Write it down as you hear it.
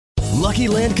Lucky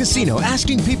Land Casino,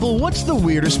 asking people, what's the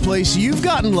weirdest place you've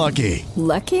gotten lucky?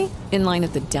 Lucky? In line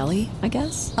at the deli, I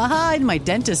guess? Aha, in my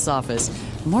dentist's office.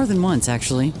 More than once,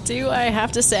 actually. Do I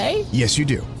have to say? Yes, you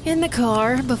do. In the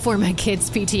car before my kids'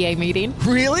 PTA meeting.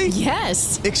 Really?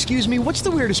 Yes. Excuse me, what's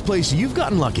the weirdest place you've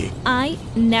gotten lucky? I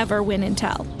never win and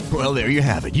tell. Well, there you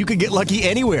have it. You can get lucky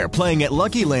anywhere, playing at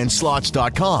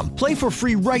LuckyLandSlots.com. Play for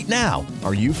free right now.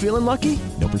 Are you feeling lucky?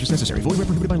 No purchase necessary. Void where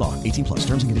prohibited by law. 18 plus.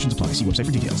 Terms and conditions apply. See website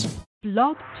for details.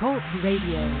 Blog Talk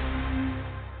Radio.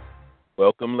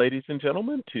 Welcome, ladies and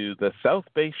gentlemen, to the South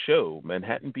Bay Show,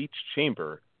 Manhattan Beach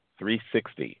Chamber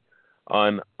 360,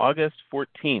 on August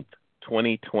 14th,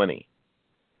 2020.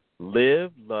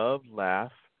 Live, love,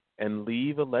 laugh, and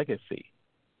leave a legacy.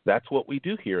 That's what we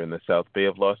do here in the South Bay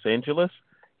of Los Angeles,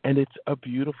 and it's a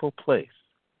beautiful place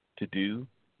to do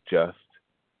just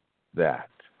that.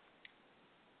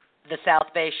 The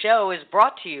South Bay Show is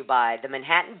brought to you by the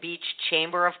Manhattan Beach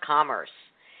Chamber of Commerce.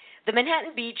 The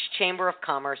Manhattan Beach Chamber of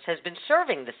Commerce has been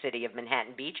serving the city of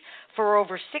Manhattan Beach for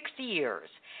over 60 years,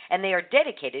 and they are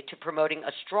dedicated to promoting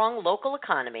a strong local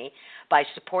economy by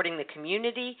supporting the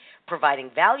community,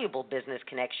 providing valuable business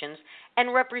connections,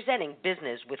 and representing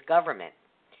business with government.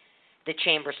 The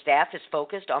Chamber staff is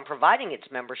focused on providing its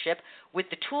membership with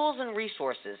the tools and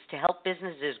resources to help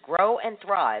businesses grow and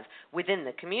thrive within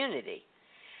the community.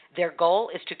 Their goal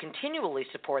is to continually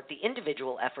support the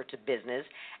individual efforts of business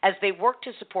as they work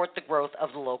to support the growth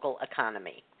of the local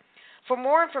economy. For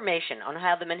more information on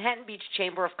how the Manhattan Beach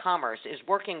Chamber of Commerce is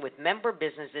working with member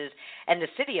businesses and the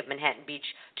City of Manhattan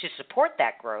Beach to support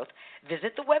that growth,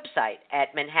 visit the website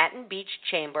at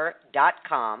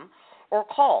manhattanbeachchamber.com or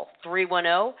call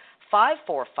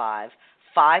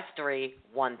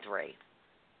 310-545-5313.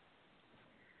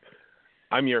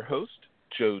 I'm your host,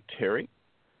 Joe Terry,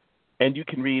 and you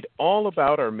can read all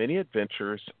about our many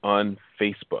adventures on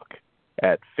Facebook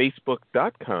at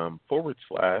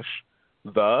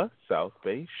facebook.com/The South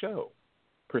Bay Show.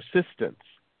 Persistence,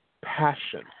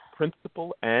 passion,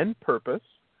 principle, and purpose.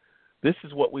 This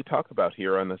is what we talk about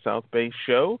here on the South Bay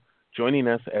Show. Joining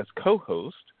us as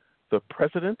co-host, the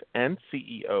president and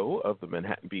CEO of the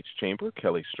Manhattan Beach Chamber,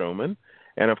 Kelly Stroman,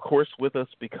 and of course with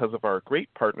us because of our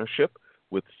great partnership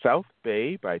with South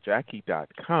Bay by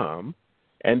Jackie.com,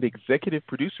 and executive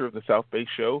producer of the South Bay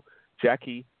Show,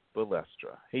 Jackie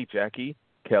Balestra. Hey, Jackie,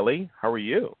 Kelly, how are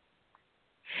you?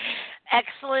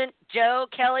 Excellent, Joe,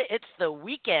 Kelly. It's the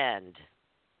weekend.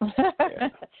 Yeah.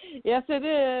 Yes, it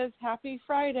is. Happy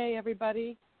Friday,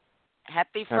 everybody.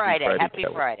 Happy Friday. Happy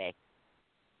Kelly. Friday.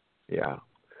 Yeah.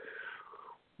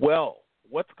 Well,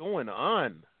 what's going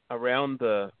on around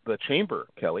the chamber,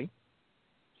 Kelly?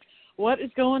 What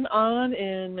is going on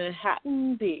in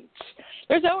Manhattan Beach?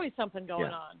 There's always something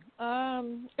going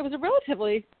on. It was a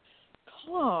relatively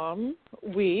calm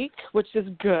week, which is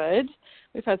good.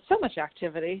 We've had so much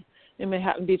activity in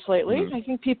Manhattan Beach lately. Mm-hmm. I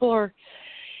think people are,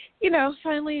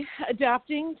 finally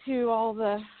adapting to all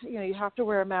the, you have to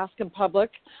wear a mask in public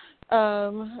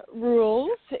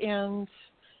rules and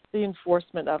the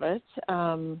enforcement of it.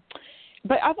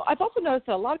 But I've also noticed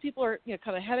that a lot of people are,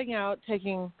 kind of heading out,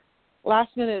 taking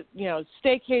last minute,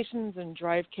 staycations and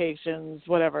drivecations,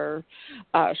 whatever,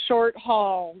 short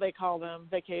haul, they call them,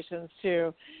 vacations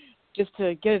too, just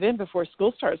to get it in before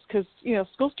school starts. Because,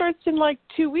 school starts in like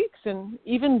 2 weeks. And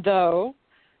even though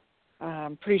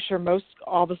I'm pretty sure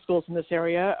all the schools in this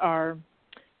area are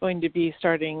going to be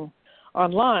starting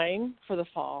online for the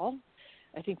fall,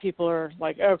 I think people are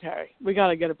like, okay, we got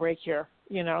to get a break here.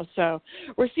 So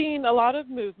we're seeing a lot of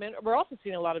movement. We're also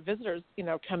seeing a lot of visitors,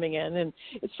 coming in. And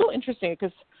it's so interesting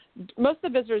because most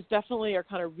of the visitors definitely are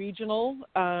kind of regional.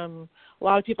 A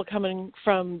lot of people coming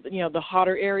from, the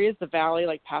hotter areas, the valley,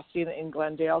 like Pasadena and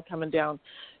Glendale, coming down,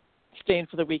 staying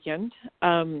for the weekend.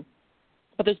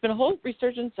 But there's been a whole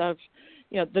resurgence of,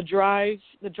 the drive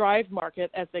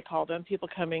market, as they call them, people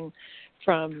coming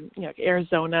from,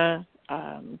 Arizona,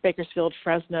 Bakersfield,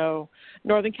 Fresno,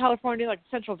 Northern California, like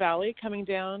Central Valley, coming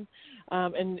down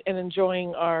and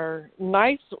enjoying our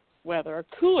nice weather,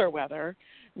 cooler weather,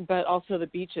 but also the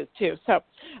beaches too. So,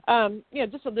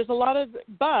 there's a lot of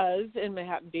buzz in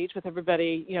Manhattan Beach with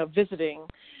everybody, visiting,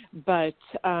 but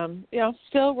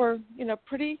still we're,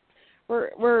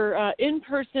 we're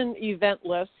in-person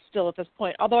eventless still at this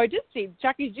point. Although I did see,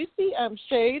 Jackie, did you see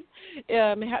Shade?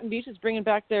 Manhattan Beach is bringing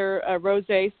back their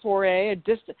rosé soiree,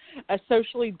 a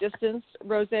socially distanced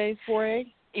rosé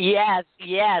soiree. Yes.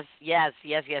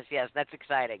 That's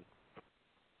exciting.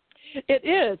 It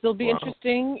is. It'll be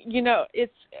interesting.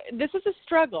 This is a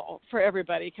struggle for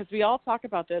everybody because we all talk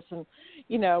about this, and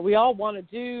we all want to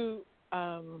do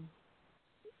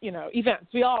events.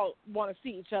 We all want to see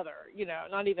each other,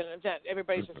 not even an event.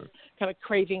 Everybody's just kind of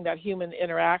craving that human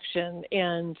interaction.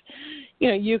 And,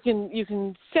 you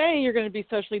can say you're going to be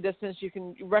socially distanced. You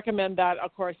can recommend that,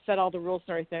 of course, set all the rules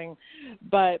and everything.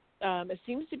 But it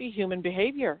seems to be human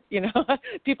behavior.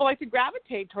 People like to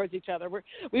gravitate towards each other.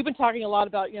 We've been talking a lot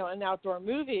about, an outdoor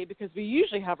movie because we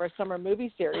usually have our summer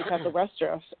movie series at the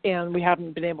Westdrift, and we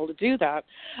haven't been able to do that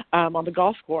on the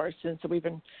golf course. And so we've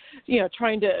been,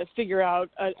 trying to figure out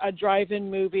a drive-in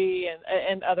movie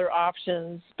and other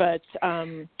options. But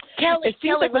Kelly,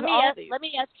 like let me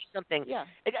ask you something. Yeah.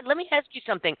 Let me ask you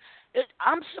something.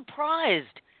 I'm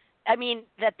surprised,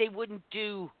 that they wouldn't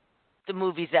do the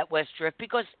movies at Westdrift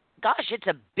because, gosh, it's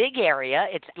a big area.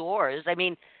 It's doors. They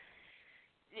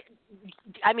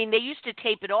used to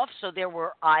tape it off so there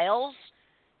were aisles.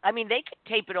 They could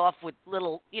tape it off with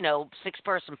little,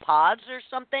 6-person pods or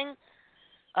something.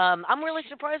 I'm really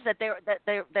surprised that they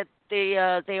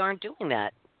aren't doing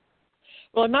that.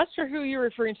 Well, I'm not sure who you're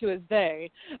referring to as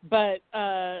they, but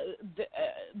the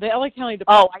LA County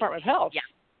Department of Health. Yeah.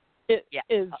 They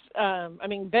is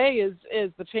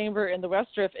the Chamber and the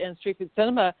Westdrift and Street Food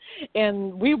Cinema,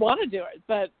 and we want to do it,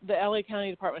 but the LA County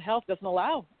Department of Health doesn't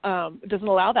allow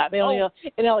that. They only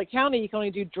in LA County you can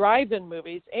only do drive-in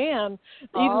movies, and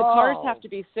even the cars have to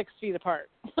be 6 feet apart.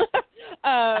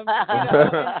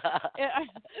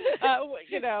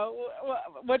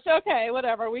 Which okay,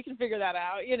 whatever, we can figure that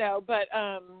out, but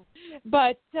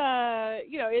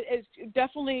it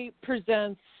definitely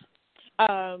presents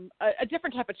a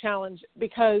different type of challenge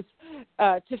because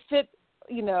to fit,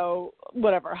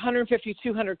 150,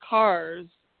 200 cars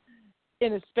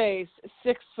in a space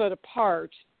 6 foot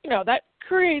apart, that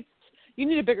creates, you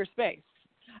need a bigger space.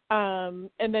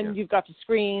 And then you've got the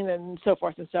screen and so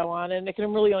forth and so on. And it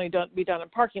can really only be done in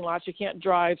parking lots. You can't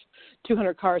drive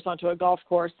 200 cars onto a golf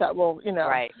course. That will,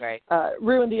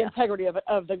 ruin the integrity of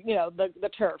the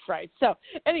turf, right? So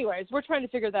anyways, we're trying to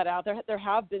figure that out. There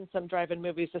have been some drive-in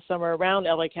movies this summer around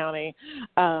LA County.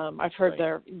 I've heard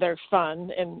they're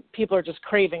fun, and people are just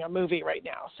craving a movie right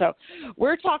now. So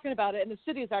we're talking about it, and the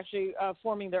city is actually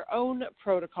forming their own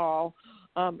protocol,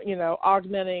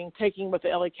 augmenting, taking what the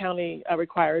LA County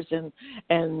requires and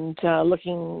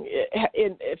looking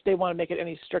if they want to make it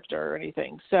any stricter or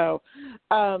anything. So,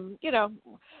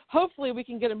 hopefully we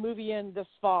can get a movie in this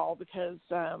fall because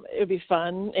it would be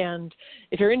fun. And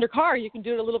if you're in your car, you can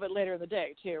do it a little bit later in the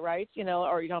day too, right?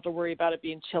 Or you don't have to worry about it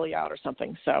being chilly out or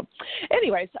something. So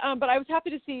anyways, but I was happy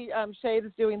to see Shade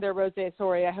is doing their rosé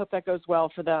soiree. I hope that goes well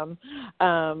for them.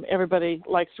 Everybody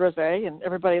likes rosé and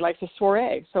everybody likes a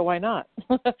soiree, so why not?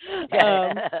 Right?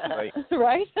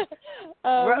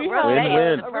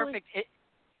 Rosé is perfect.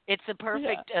 It's a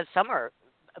perfect summer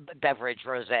beverage,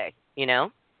 rosé.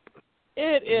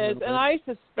 It is, and I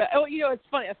suspect. It's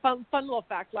funny. A fun little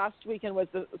fact. Last weekend was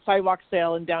the sidewalk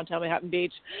sale in downtown Manhattan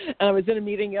Beach, and I was in a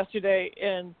meeting yesterday,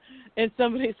 and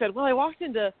somebody said, "Well, I walked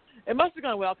into." It must have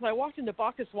gone well because I walked into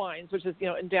Bacchus Wines, which is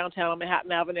in downtown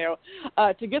Manhattan Avenue,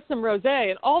 to get some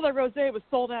rosé, and all the rosé was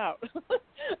sold out.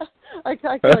 I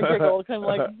kind of giggled, kind of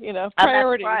like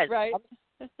priorities, right?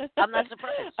 I'm not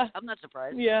surprised.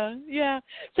 Yeah.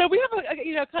 So we have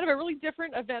a kind of a really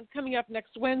different event coming up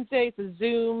next Wednesday. It's a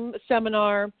Zoom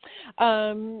seminar,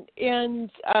 and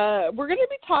we're going to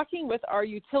be talking with our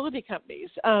utility companies,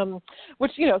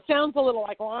 which sounds a little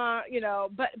like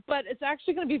but it's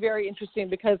actually going to be very interesting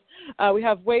because we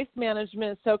have Waste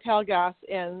Management, SoCal Gas,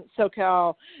 and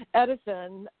SoCal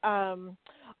Edison,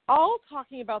 all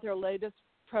talking about their latest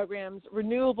programs,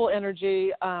 renewable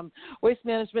energy. Waste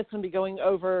Management's going to be going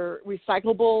over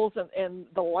recyclables and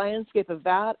the landscape of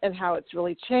that and how it's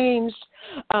really changed.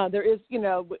 There is, in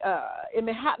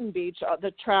Manhattan Beach,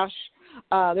 the trash,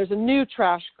 there's a new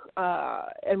trash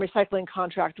and recycling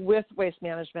contract with Waste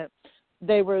Management.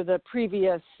 They were the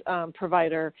previous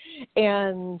provider,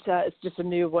 and it's just a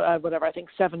new,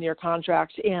 7-year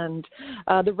contract. And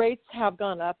the rates have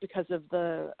gone up because of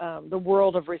the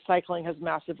world of recycling has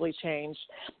massively changed.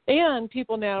 And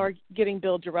people now are getting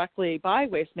billed directly by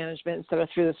Waste Management instead of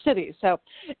through the city. So,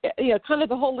 kind of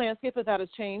the whole landscape of that has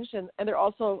changed, and they're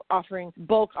also offering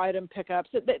bulk item pickups.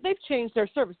 They've changed their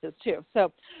services, too.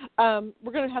 So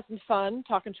we're going to have some fun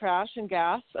talking trash and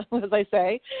gas, as I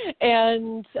say,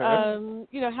 and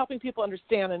helping people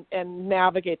understand and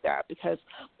navigate that because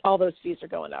all those fees are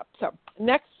going up. So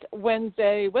next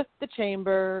Wednesday with the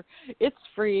Chamber, it's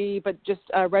free, but just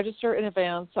register in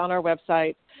advance on our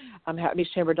website,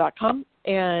 manhattanbeachchamber.com,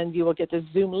 and you will get the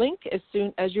Zoom link as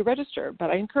soon as you register. But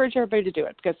I encourage everybody to do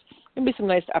it because there'll be some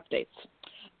nice updates.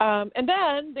 And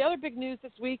then the other big news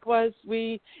this week was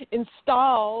we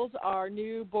installed our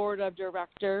new board of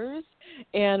directors,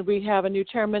 and we have a new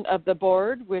chairman of the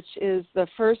board, which is the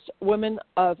first woman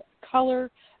of color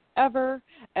ever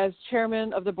as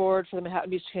chairman of the board for the Manhattan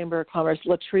Beach Chamber of Commerce.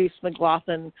 Latrice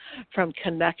McLaughlin from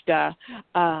Connecta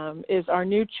is our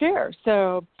new chair.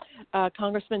 So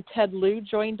Congressman Ted Lieu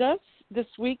joined us this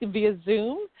week via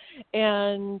Zoom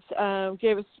and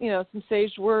gave us, some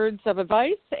sage words of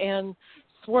advice and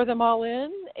swore them all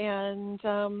in, and,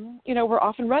 we're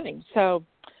off and running. So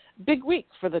big week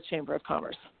for the Chamber of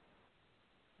Commerce.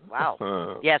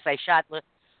 Wow. Yes, I shot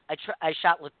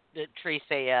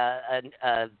Latrice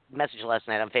a message last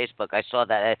night on Facebook. I saw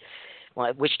that.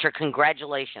 I wished her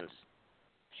congratulations.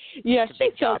 Yeah,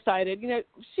 she's so excited.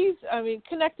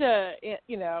 Connecta,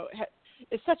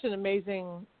 is such an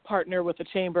amazing partner with the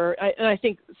Chamber, and I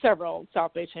think several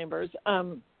South Bay chambers.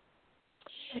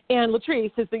 And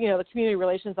Latrice is the community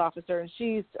relations officer, and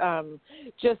she's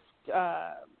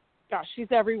she's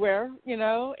everywhere,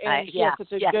 and she has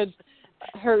such a good.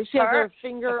 She has her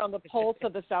finger on the pulse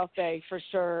of the South Bay for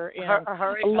sure, and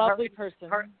a lovely person.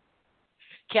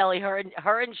 Kelly, her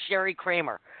and Sherry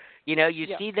Kramer,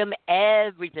 see them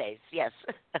every place. Yes.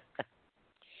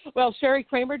 Well, Sherry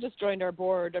Kramer just joined our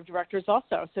board of directors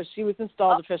also, so she was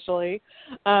installed officially.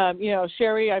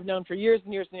 Sherry I've known for years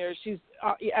and years and years. She's,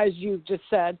 as you just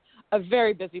said, a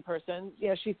very busy person.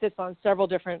 She sits on several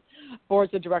different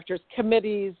boards of directors,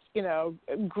 committees,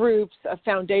 groups,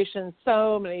 foundations,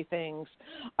 so many things.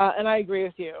 And I agree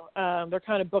with you. They're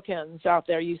kind of bookends out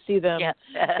there. You see them. Yes.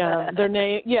 Their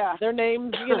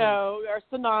names, are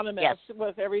synonymous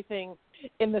with everything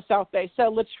in the South Bay.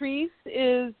 So Latrice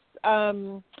is,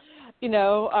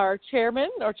 our chairman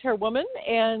or chairwoman,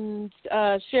 and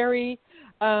Sherry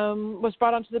was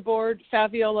brought onto the board.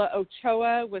 Fabiola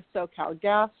Ochoa with SoCal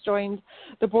Gas joined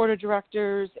the board of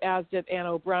directors, as did Ann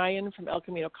O'Brien from El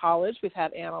Camino College. We've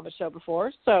had Ann on the show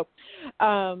before. So,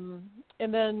 and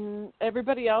then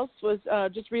everybody else was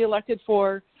just reelected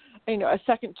for, a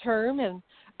second term.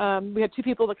 And we had two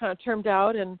people that kind of termed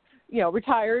out and,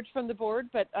 retired from the board.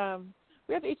 But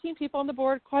we have 18 people on the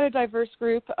board, quite a diverse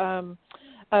group of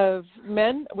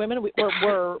men, women.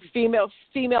 We're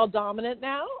female dominant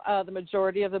now. The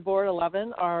majority of the board,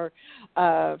 11, are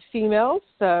females.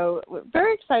 So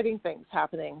very exciting things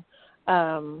happening,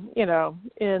 in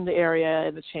the area,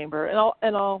 in the chamber,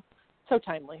 and all so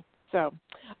timely. So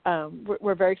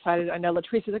we're very excited. I know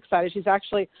Latrice is excited.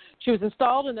 She was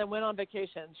installed and then went on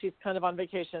vacation. She's kind of on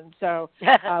vacation. So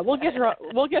we'll get her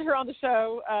on the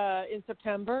show in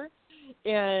September.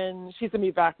 And she's going to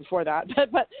be back before that.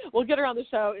 But we'll get her on the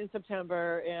show in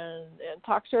September and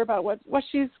talk to her about what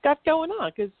she's got going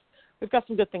on, because we've got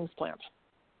some good things planned.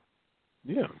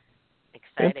 Yeah.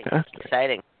 Exciting. Fantastic.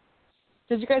 Exciting.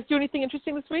 Did you guys do anything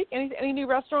interesting this week? Any new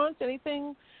restaurants?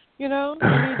 Anything,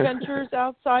 any ventures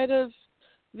outside of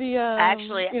the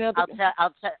Actually,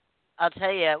 I'll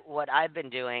tell you what I've been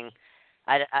doing.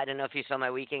 I don't know if you saw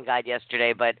my weekend guide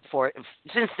yesterday, but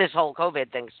since this whole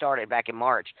COVID thing started back in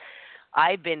March,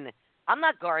 I'm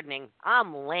not gardening,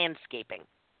 I'm landscaping.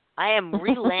 I am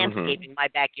re-landscaping my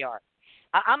backyard.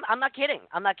 I'm not kidding.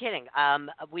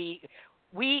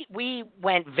 We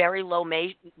went very low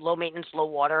maintenance, low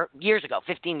water years ago,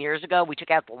 15 years ago. We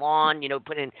took out the lawn,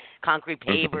 put in concrete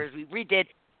pavers. We redid.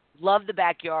 Love the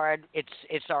backyard.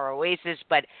 It's our oasis,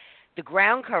 but the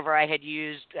ground cover I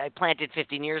planted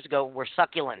 15 years ago were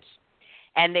succulents,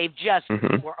 and they just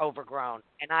were overgrown.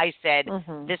 And I said,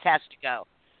 this has to go.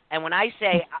 And when I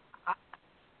say,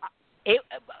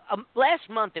 last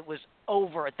month it was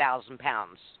over 1,000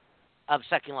 pounds of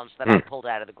succulents that I pulled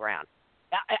out of the ground.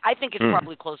 I think it's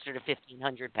probably closer to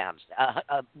 1,500 pounds,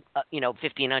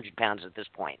 1,500 pounds at this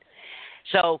point.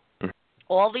 So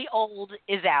all the old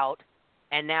is out,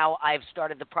 and now I've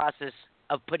started the process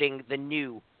of putting the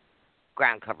new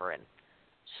ground cover in.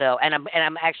 So, and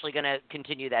I'm actually going to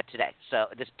continue that today. So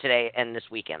today and this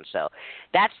weekend. So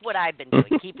that's what I've been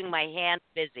doing, keeping my hands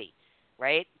busy,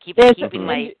 right? Keeping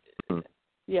my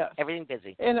everything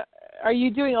busy. And are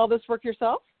you doing all this work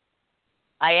yourself?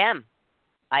 I am.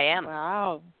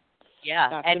 Wow. Yeah,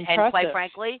 that's and impressive. quite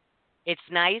frankly, it's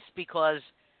nice because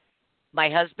my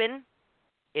husband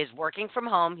is working from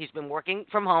home. He's been working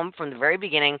from home from the very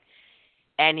beginning,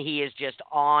 and he is just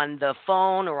on the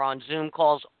phone or on Zoom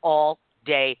calls all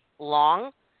day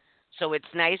long. So it's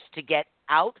nice to get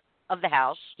out of the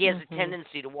house. He has a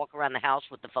tendency to walk around the house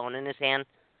with the phone in his hand.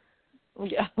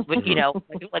 Yeah. But,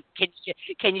 like,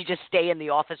 can you just stay in the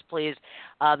office, please?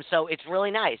 So it's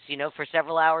really nice. For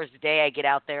several hours a day, I get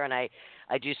out there and I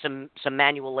do some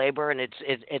manual labor, and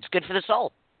it's good for the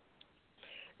soul.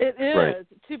 It is. Right.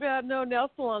 Too bad no nail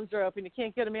salons are open. You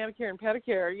can't get a manicure and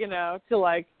pedicure, to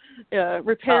like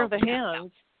repair the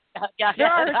hands. Yeah. There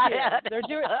are a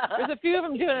few. There's a few of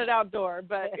them doing it outdoor,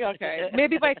 but okay.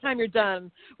 Maybe by the time you're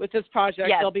done with this project,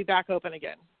 they'll be back open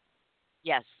again.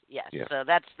 Yes. Yeah. So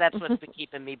that's what's been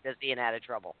keeping me busy and out of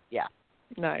trouble. Yeah.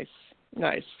 Nice.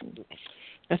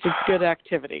 That's a good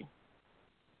activity.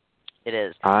 It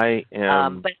is. I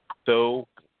am so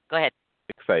go ahead.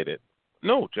 Excited.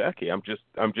 No, Jackie, I'm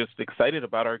just excited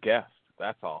about our guest.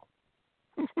 That's all.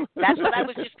 That's what I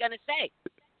was just going to say.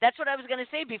 That's what I was going to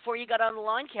say before you got on the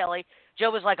line, Kelly.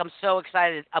 Joe was like, I'm so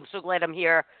excited. I'm so glad I'm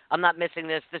here. I'm not missing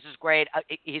this. This is great.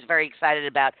 He's very excited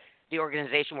about the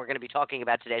organization we're going to be talking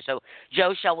about today. So,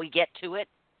 Joe, shall we get to it?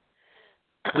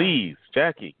 Please,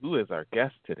 Jackie, who is our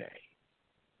guest today?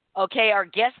 Okay, our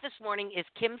guest this morning is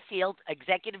Kim Siehl,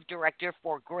 Executive Director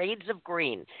for Grades of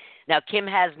Green. Now, Kim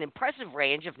has an impressive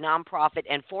range of nonprofit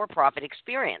and for-profit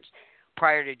experience.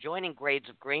 Prior to joining Grades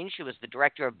of Green, she was the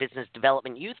Director of Business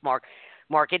Development Youth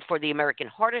Market for the American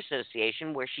Heart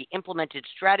Association, where she implemented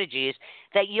strategies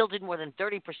that yielded more than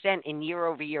 30% in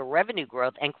year-over-year revenue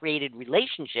growth and created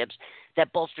relationships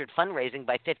that bolstered fundraising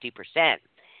by 50%.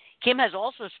 Kim has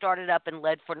also started up and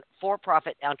led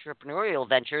for-profit entrepreneurial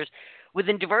ventures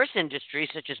within diverse industries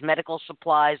such as medical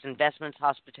supplies, investments,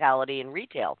 hospitality, and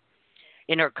retail.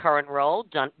 In her current role,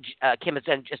 Kim has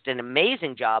done just an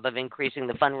amazing job of increasing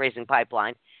the fundraising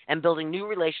pipeline and building new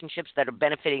relationships that are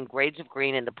benefiting Grades of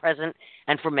Green in the present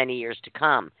and for many years to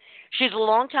come. She's a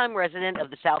longtime resident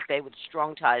of the South Bay with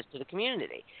strong ties to the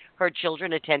community. Her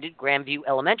children attended Grandview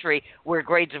Elementary, where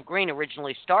Grades of Green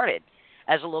originally started.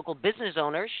 As a local business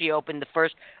owner, she opened the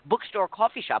first bookstore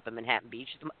coffee shop in Manhattan Beach,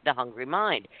 The Hungry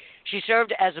Mind. She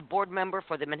served as a board member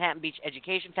for the Manhattan Beach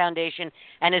Education Foundation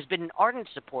and has been an ardent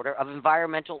supporter of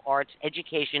environmental arts,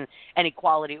 education, and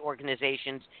equality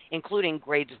organizations, including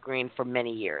Grades of Green, for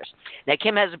many years. Now,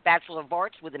 Kim has a Bachelor of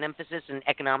Arts with an emphasis in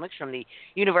economics from the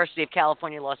University of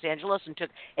California, Los Angeles, and took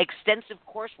extensive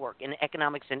coursework in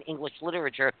economics and English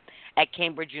literature at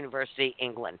Cambridge University,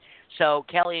 England. So,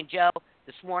 Kelly and Joe,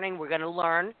 this morning, we're going to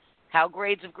learn how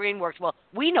Grades of Green works. Well,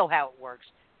 we know how it works,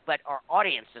 but our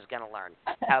audience is going to learn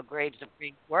how Grades of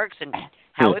Green works and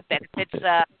how it benefits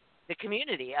the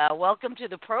community. Welcome to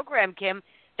the program, Kim.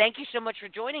 Thank you so much for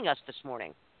joining us this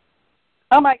morning.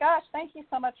 Oh, my gosh. Thank you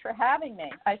so much for having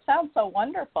me. I sound so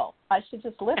wonderful. I should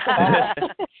just listen to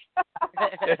that.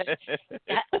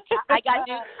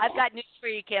 I've got news for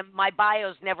you, Kim. My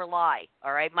bios never lie,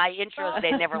 all right? My intros,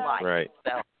 they never lie. Right.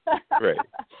 So. Right.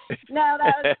 No,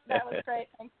 that was great.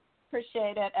 I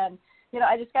appreciate it. And,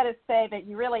 I just got to say that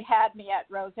you really had me at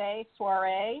Rosé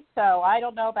Soiree, so I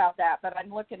don't know about that, but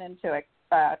I'm looking into it,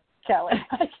 Kelly.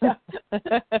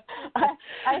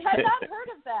 I had not heard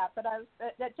of that, but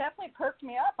that definitely perked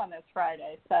me up on this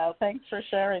Friday, so thanks for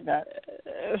sharing that.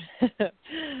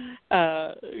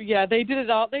 Yeah, they did it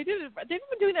all. They've been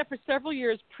doing that for several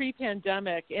years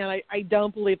pre-pandemic, and I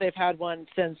don't believe they've had one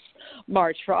since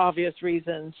March for obvious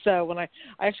reasons. So when I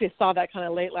actually saw that kind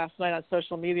of late last night on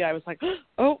social media, I was like,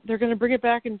 oh, they're going to bring it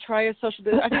back and try a social.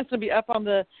 I think it's going to be up on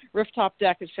the rooftop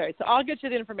deck at Sherry. So I'll get you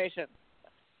the information.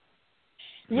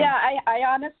 Yeah, I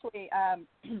honestly,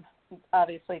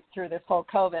 obviously through this whole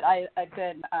COVID, I've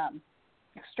been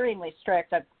extremely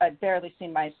strict. I've barely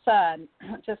seen my son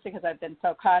just because I've been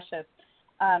so cautious.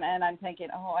 And I'm thinking,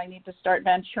 I need to start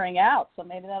venturing out. So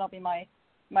maybe that'll be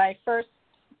my first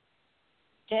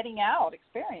getting out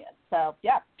experience. So,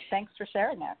 yeah, thanks for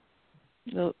sharing that.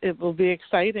 It will be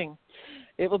exciting.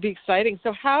 It will be exciting.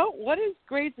 So what is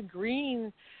Grades of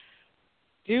Green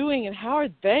doing, and how are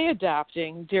they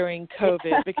adapting during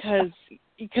COVID? Because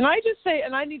can I just say,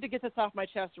 and I need to get this off my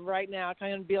chest right now,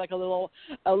 kind of be like a little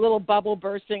bubble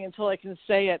bursting until I can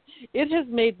say it. It has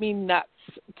made me nuts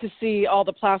to see all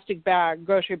the plastic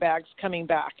grocery bags coming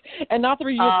back, and not the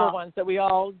reusable ones that we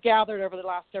all gathered over the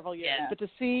last several years, but to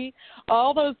see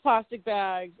all those plastic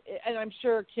bags. And I'm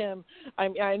sure, Kim,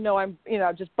 I know I'm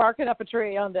just barking up a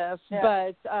tree on this,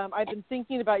 but I've been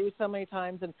thinking about you so many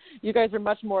times, and you guys are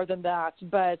much more than that.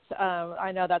 But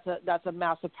I know that's a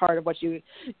massive part of what you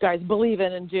guys believe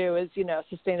in and do is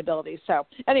sustainability. So,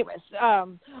 anyways, I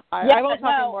won't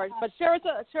talk anymore. But share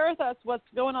with us what's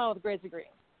going on with Grades of Green.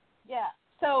 Yeah.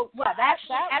 So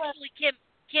actually,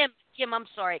 Kim, I'm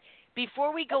sorry.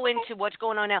 Before we go into what's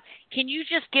going on now, can you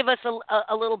just give us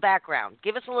a little background?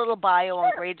 Give us a little bio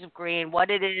on Grades of Green,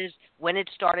 what it is, when it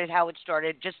started, how it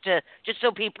started, just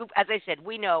so people, as I said,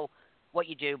 we know what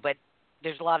you do, but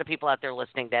there's a lot of people out there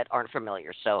listening that aren't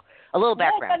familiar. So a little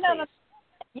background, please.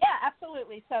 Yeah,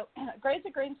 absolutely. So Grades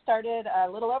of Green started a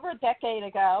little over a decade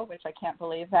ago, which I can't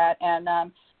believe that, and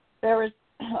there was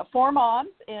four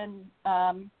moms in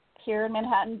here in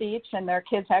Manhattan Beach, and their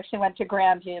kids actually went to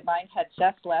Grandview. Mine had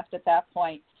just left at that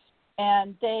point.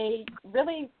 And they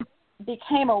really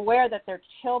became aware that their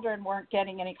children weren't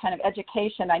getting any kind of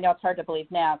education. I know it's hard to believe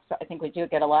now, because I think we do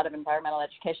get a lot of environmental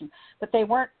education, but they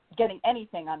weren't getting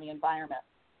anything on the environment.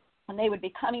 And they would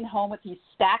be coming home with these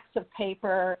stacks of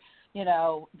paper, you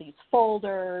know, these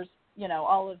folders, you know,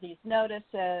 all of these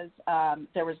notices.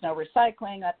 There was no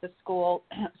recycling at the school.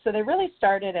 So they really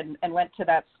started and went to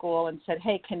that school and said,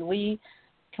 hey, can we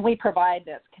provide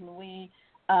this? Can we,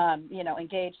 you know,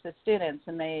 engage the students?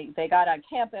 And they got on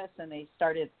campus and they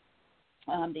started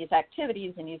these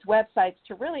activities and these websites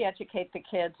to really educate the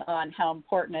kids on how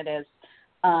important it is,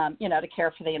 you know, to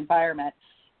care for the environment.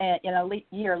 And, you know,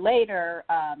 a year later,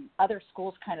 other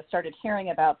schools kind of started hearing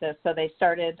about this, so they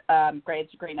started Grades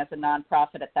Green as a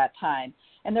nonprofit at that time.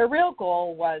 And their real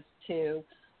goal was to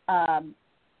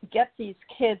get these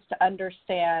kids to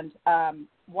understand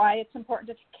why it's important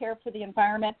to care for the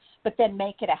environment, but then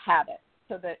make it a habit.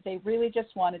 So that they really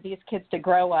just wanted these kids to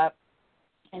grow up,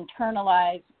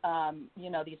 internalize,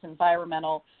 you know, these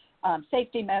environmental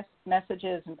safety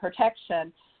messages and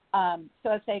protection.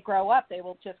 So as they grow up, they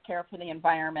will just care for the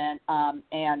environment.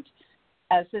 And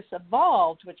as this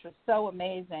evolved, which was so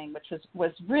amazing, which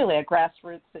was really a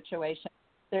grassroots situation,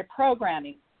 their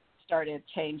programming started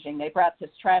changing. They brought this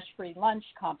trash-free lunch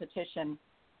competition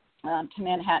to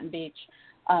Manhattan Beach,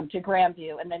 to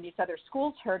Grandview, and then these other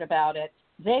schools heard about it.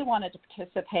 They wanted to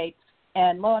participate,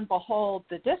 and lo and behold,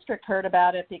 the district heard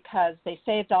about it because they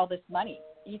saved all this money.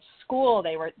 Each school,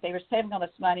 they were saving all this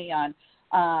money on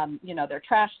you know, their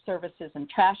trash services and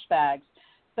trash bags.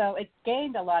 So it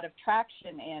gained a lot of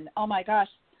traction in, oh my gosh,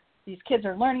 these kids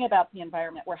are learning about the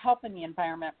environment, we're helping the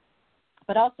environment,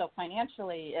 but also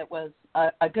financially it was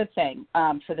a good thing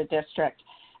for the district.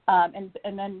 And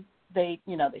then they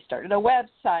started a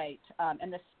website,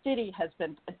 and the city has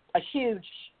been a huge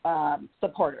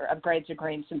supporter of Grades Are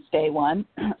Green since day one.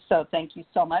 So thank you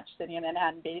so much, City of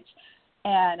Manhattan Beach.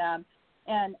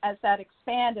 And as that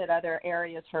expanded, other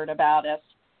areas heard about us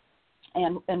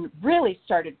and really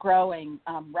started growing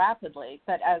rapidly.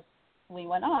 But as we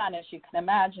went on, as you can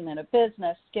imagine, in a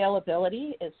business,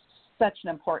 scalability is such an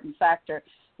important factor.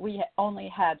 We only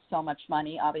had so much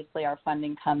money. Obviously, our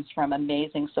funding comes from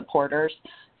amazing supporters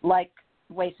like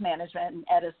Waste Management and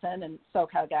Edison and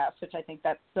SoCalGas, which I think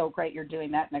that's so great you're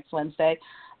doing that next Wednesday.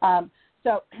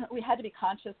 So we had to be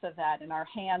conscious of that in our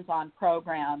hands-on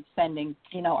programs. Sending,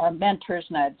 you know, our mentors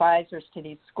and advisors to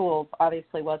these schools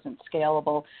obviously wasn't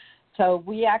scalable. So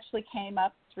we actually came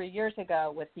up 3 years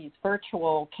ago with these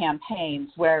virtual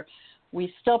campaigns where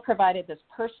we still provided this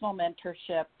personal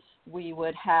mentorship. We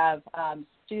would have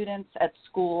students at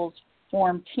schools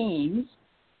form teams.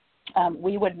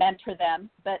 We would mentor them,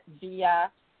 but via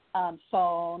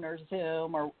phone or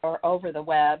Zoom or over the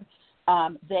web.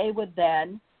 They would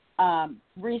then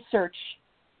research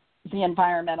the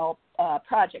environmental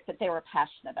project that they were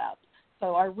passionate about.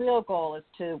 So our real goal is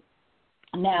to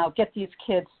now get these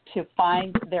kids to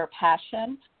find their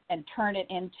passion and turn it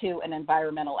into an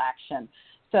environmental action.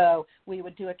 So we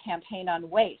would do a campaign on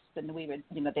waste, and we would,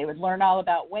 you know, they would learn all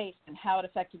about waste and how it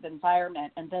affected the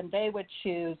environment, and then they would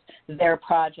choose their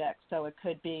project. So it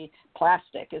could be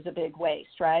plastic is a big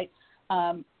waste, right?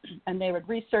 And they would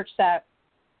research that.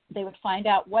 They would find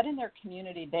out what in their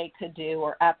community they could do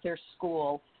or at their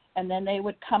school, and then they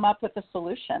would come up with a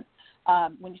solution.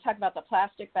 When you talk about the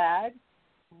plastic bag,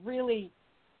 really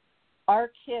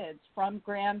our kids from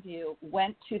Grandview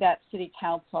went to that city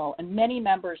council, and many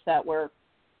members that were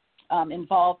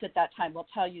involved at that time will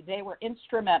tell you they were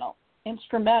instrumental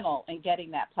in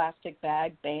getting that plastic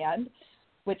bag banned,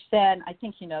 which then, I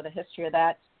think you know the history of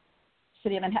that,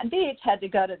 City of Manhattan Beach had to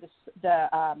go to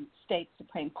the state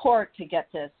Supreme Court to get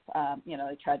this, you know,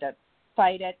 they tried to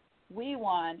fight it. We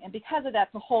won, and because of that,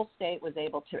 the whole state was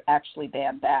able to actually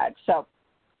ban bags. So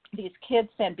these kids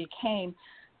then became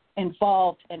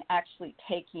involved in actually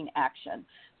taking action.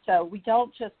 So we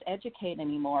don't just educate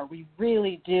anymore. We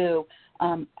really do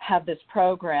have this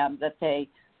program that they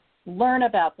learn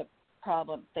about the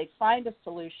problem, they find a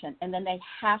solution, and then they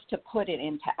have to put it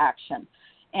into action.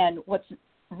 And what's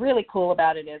really cool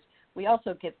about it is we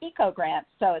also give eco grants,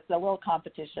 so it's a little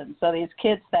competition. So these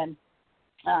kids then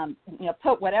you know,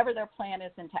 put whatever their plan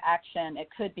is into action. It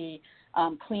could be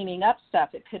cleaning up stuff.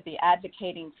 It could be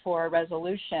advocating for a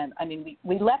resolution. I mean,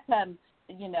 we let them,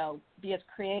 you know, be as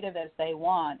creative as they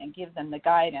want and give them the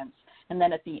guidance. And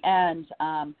then at the end,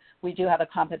 we do have a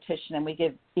competition, and we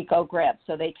give eco grants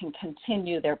so they can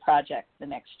continue their project the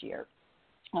next year.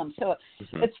 So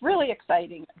it's really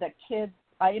exciting. The kids,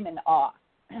 I am in awe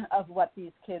of what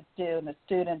these kids do and the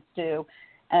students do.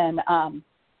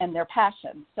 and their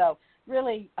passion. So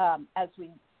really, as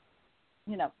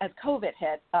COVID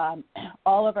hit,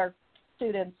 all of our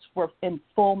students were in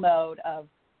full mode of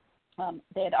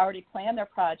they had already planned their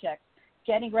projects,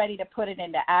 getting ready to put it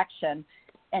into action.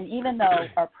 And even though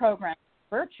our program is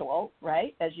virtual,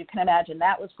 right, as you can imagine,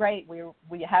 that was great.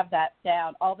 We have that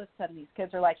down. All of a sudden, these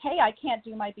kids are like, hey, I can't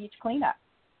do my beach cleanup.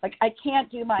 Like, I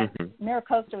can't do my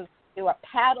Maricosta was do a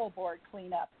paddleboard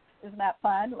cleanup. Isn't that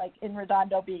fun? Like in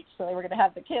Redondo Beach. So they were going to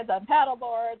have the kids on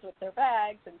paddleboards with their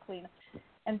bags and clean.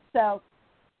 And so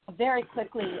very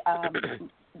quickly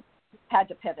had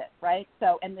to pivot, right?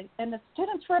 So and the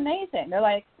students were amazing. We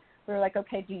were like,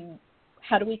 okay,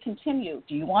 how do we continue?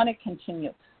 Do you want to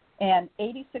continue? And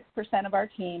 86% of our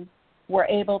team were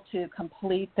able to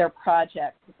complete their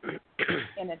project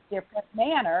in a different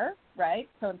manner, right?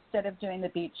 So instead of doing the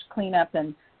beach cleanup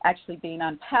and actually being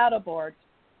on paddleboards,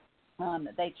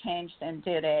 they changed and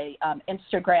did a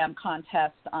Instagram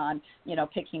contest on,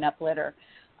 picking up litter.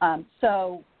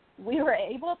 So we were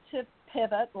able to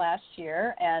pivot last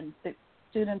year, and the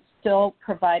students still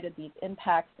provided these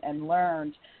impacts and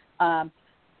learned.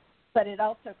 But it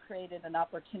also created an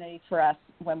opportunity for us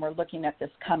when we're looking at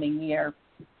this coming year,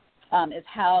 is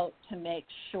how to make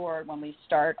sure when we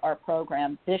start our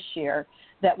program this year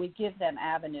that we give them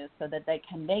avenues so that they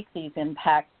can make these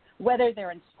impacts, whether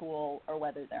they're in school or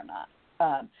whether they're not.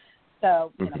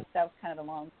 So that was kind of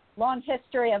a long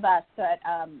history of us, but,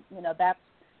 that's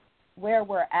where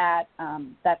we're at.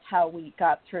 That's how we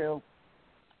got through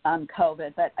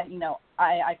COVID. But,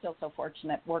 I feel so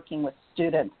fortunate working with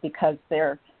students because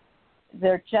they're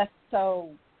just so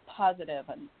positive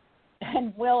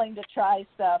and willing to try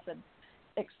stuff and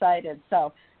excited.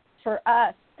 So for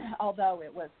us, although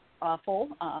it was awful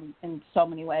in so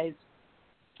many ways,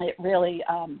 it really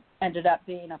ended up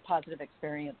being a positive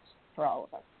experience for all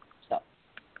of us. So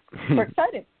we're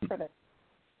excited for this.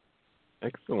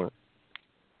 Excellent.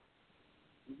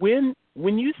 When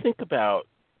you think about,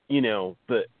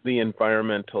 the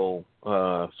environmental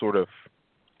sort of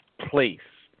place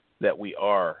that we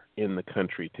are in the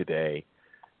country today,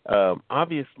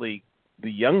 obviously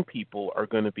the young people are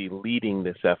going to be leading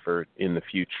this effort in the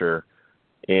future.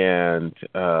 And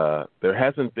there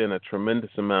hasn't been a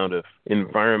tremendous amount of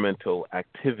environmental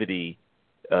activity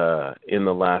in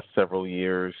the last several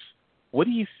years. What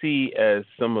do you see as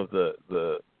some of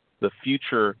the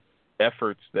future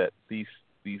efforts that these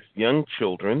young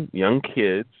children, young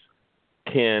kids,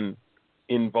 can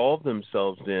involve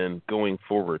themselves in going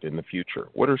forward in the future?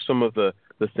 What are some of the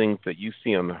things that you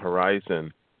see on the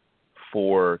horizon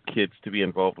for kids to be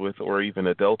involved with, or even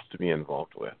adults to be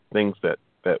involved with, things that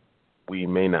we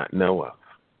may not know of?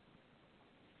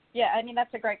 Yeah,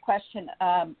 that's a great question.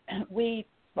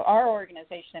 Our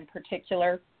organization in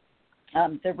particular,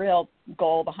 the real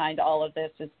goal behind all of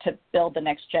this is to build the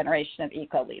next generation of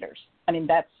eco-leaders.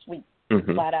 We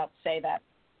flat out say that.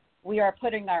 We are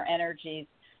putting our energies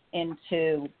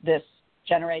into this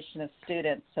generation of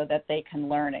students so that they can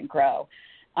learn and grow.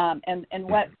 And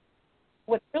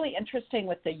what's really interesting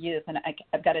with the youth, and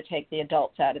I've got to take the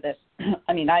adults out of this.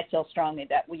 I feel strongly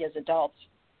that we as adults,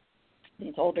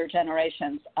 these older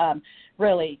generations,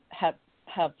 really have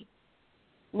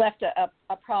left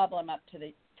a problem up to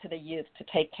the youth to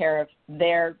take care of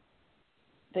their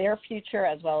future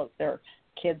as well as their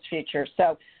kids' future.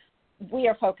 So we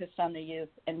are focused on the youth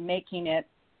and making it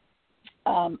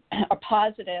a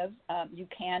positive. You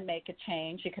can make a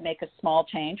change. You can make a small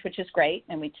change, which is great,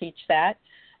 and we teach that.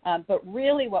 But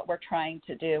really what we're trying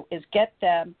to do is get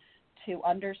them to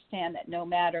understand that no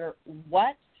matter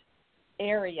what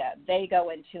area they go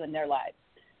into in their lives,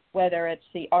 whether it's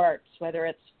the arts, whether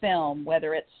it's film,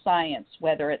 whether it's science,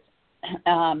 whether it's,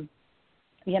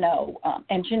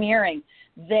 engineering,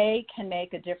 they can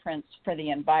make a difference for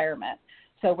the environment.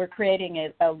 So we're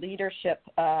creating a leadership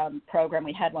program.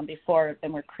 We had one before,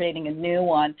 and we're creating a new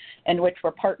one in which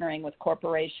we're partnering with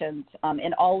corporations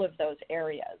in all of those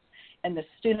areas. And the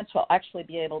students will actually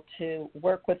be able to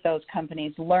work with those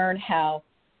companies, learn how,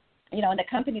 and the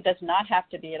company does not have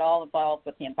to be at all involved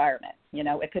with the environment.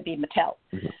 It could be Mattel.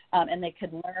 And they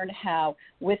could learn how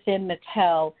within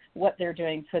Mattel what they're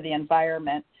doing for the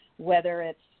environment, whether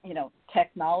it's,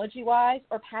 technology-wise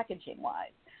or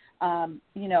packaging-wise.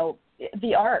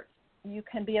 The arts, you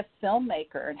can be a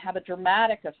filmmaker and have a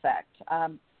dramatic effect.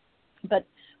 But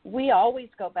we always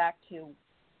go back to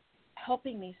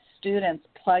helping these students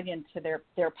plug into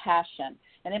their passion.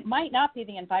 And it might not be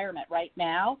the environment right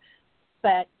now,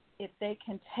 but if they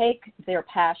can take their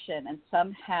passion and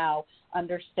somehow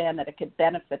understand that it could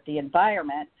benefit the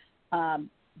environment,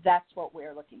 that's what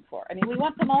we're looking for. We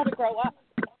want them all to grow up.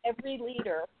 Every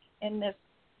leader in this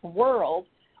world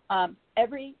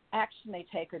every action they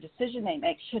take or decision they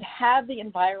make should have the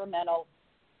environmental,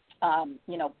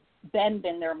 bend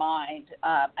in their mind.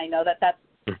 I know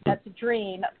that's a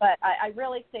dream, but I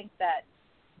really think that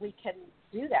we can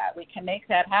do that. We can make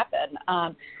that happen.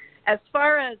 As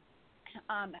far as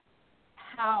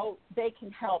how they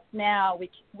can help now,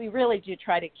 we really do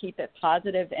try to keep it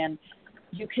positive, and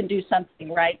you can do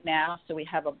something right now. So we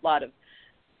have a lot of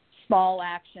small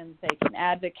actions. They can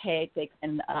advocate. They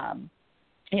can,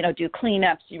 do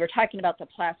cleanups. You were talking about the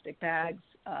plastic bags.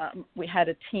 We had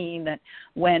a team that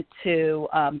went to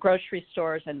grocery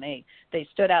stores, and they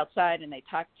stood outside and they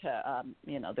talked to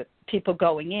the people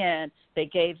going in. They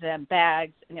gave them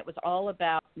bags, and it was all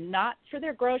about not for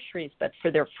their groceries but for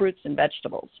their fruits and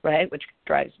vegetables, right, which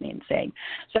drives me insane.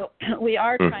 So we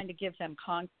are trying to give them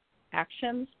concrete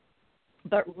actions,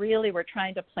 but really we're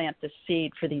trying to plant the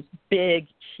seed for these big,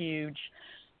 huge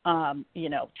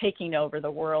taking over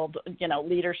the world,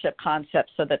 leadership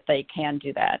concepts so that they can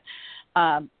do that.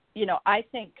 I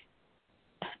think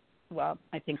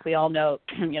we all know,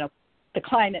 the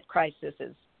climate crisis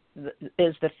is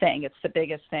the thing. It's the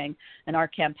biggest thing. And our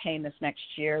campaign this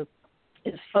next year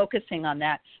is focusing on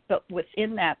that. But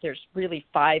within that, there's really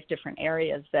 5 different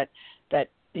areas that are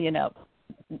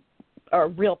a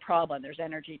real problem. There's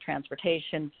energy,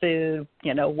 transportation, food,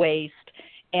 waste.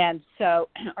 And so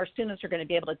our students are going to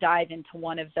be able to dive into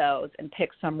one of those and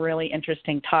pick some really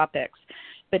interesting topics.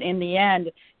 But in the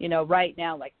end, right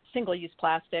now, like single-use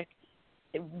plastic,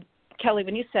 Kelly,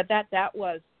 when you said that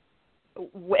was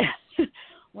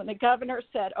when the governor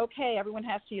said, okay, everyone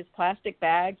has to use plastic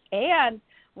bags, and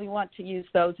we want to use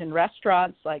those in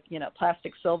restaurants, like,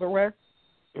 plastic silverware.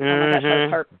 Oh my gosh,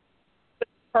 I was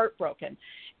heartbroken.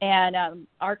 And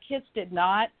our kids did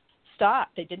not stop.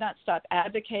 They did not stop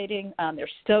advocating. They're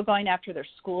still going after their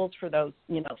schools for those,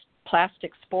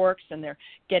 plastic sporks, and they're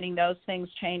getting those things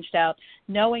changed out,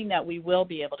 knowing that we will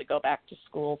be able to go back to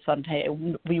school someday.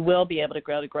 We will be able to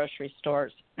go to grocery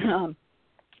stores.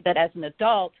 But as an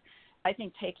adult, I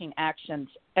think taking actions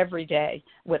every day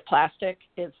with plastic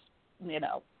is,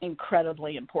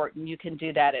 incredibly important. You can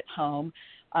do that at home.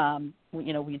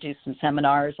 We do some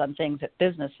seminars on things at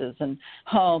businesses and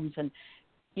homes. And,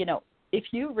 if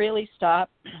you really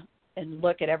stop and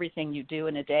look at everything you do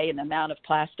in a day and the amount of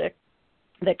plastic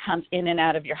that comes in and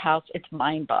out of your house, it's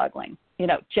mind-boggling.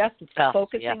 Just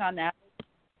focusing on that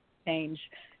change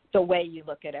the way you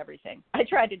look at everything. I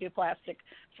tried to do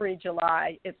plastic-free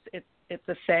July. It's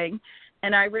a thing.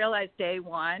 And I realized day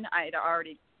one I had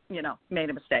already, made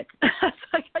a mistake. It's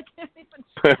like I couldn't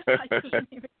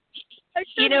even.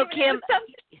 Kim.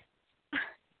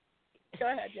 Go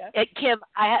ahead, yeah. Kim,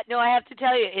 I have to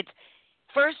tell you,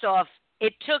 first off,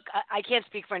 it took, I can't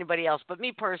speak for anybody else, but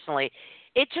me personally,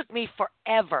 it took me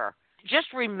forever.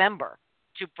 Just remember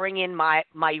to bring in my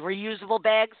reusable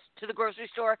bags to the grocery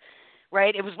store,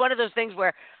 right? It was one of those things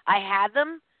where I had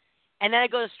them, and then I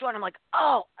go to the store, and I'm like,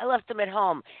 oh, I left them at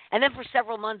home. And then for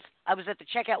several months, I was at the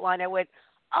checkout line. I went,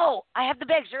 oh, I have the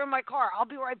bags. They're in my car. I'll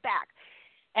be right back.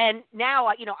 And now,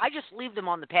 I just leave them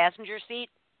on the passenger seat,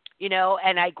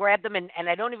 and I grab them, and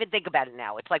I don't even think about it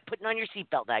now. It's like putting on your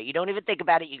seatbelt now. You don't even think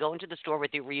about it. You go into the store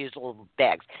with your reusable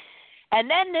bags. And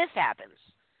then this happens.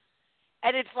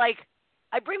 And it's like,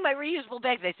 I bring my reusable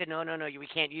bags. They said, no, we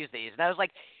can't use these. And I was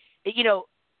like, it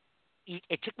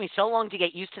took me so long to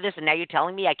get used to this, and now you're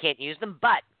telling me I can't use them.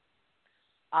 But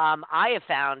I have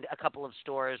found a couple of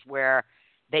stores where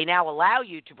they now allow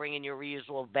you to bring in your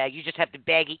reusable bag. You just have to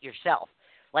bag it yourself.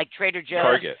 Like Trader Joe's,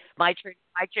 Target. my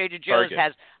Trader Joe's Target.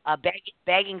 has a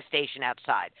bagging station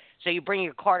outside. So you bring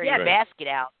your cart or your basket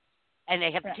out, and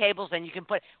they have the tables, and you can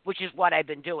put, which is what I've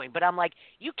been doing. But I'm like,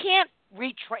 you can't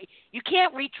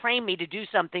retrain me to do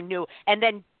something new, and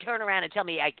then turn around and tell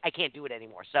me I can't do it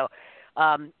anymore. So,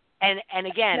 and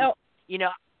again,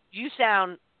 you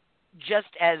sound just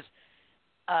as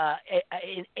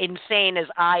insane as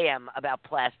I am about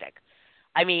plastic.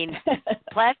 I mean,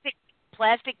 plastic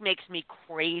makes me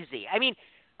crazy. I mean,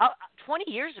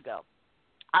 20 years ago,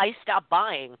 I stopped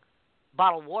buying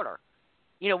bottled water.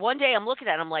 One day I'm looking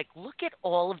at it, I'm like, look at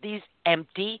all of these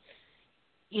empty,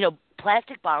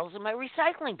 plastic bottles in my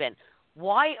recycling bin.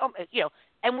 Why,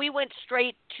 and we went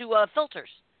straight to filters.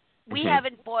 We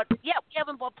haven't bought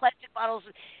plastic bottles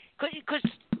because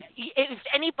if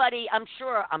anybody, I'm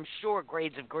sure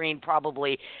Grades of Green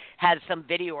probably has some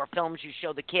video or films you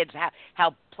show the kids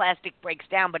how plastic breaks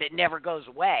down, but it never goes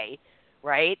away,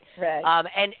 right? Right.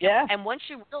 And once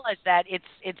you realize that,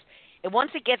 and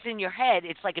once it gets in your head,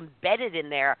 it's like embedded in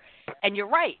there. And you're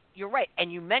right.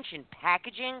 And you mentioned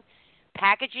packaging.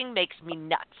 Packaging makes me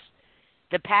nuts.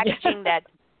 The packaging that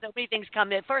so many things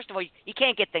come in. First of all, you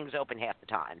can't get things open half the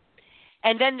time,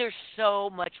 and then there's so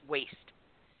much waste.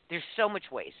 There's so much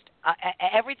waste.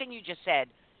 Everything you just said,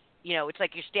 it's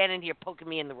like you're standing here poking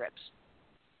me in the ribs.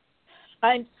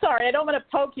 I'm sorry, I don't want to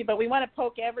poke you, but we want to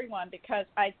poke everyone because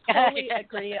I totally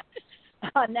agree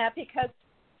on that. Because,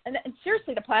 and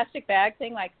seriously, the plastic bag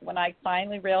thing, like when I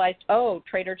finally realized,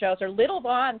 Trader Joe's or Little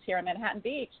Vaughn's here in Manhattan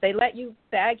Beach, they let you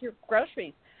bag your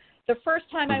groceries. The first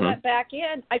time I went back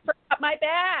in, I forgot my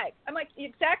bag. I'm like,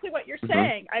 exactly what you're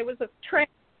saying. I was a train.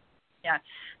 Yeah.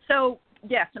 So,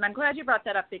 yes, and I'm glad you brought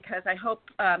that up because I hope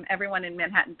everyone in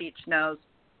Manhattan Beach knows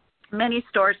many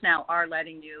stores now are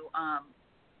letting you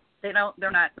they're not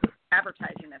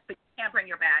advertising this, but you can't bring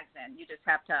your bags in. You just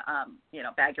have to,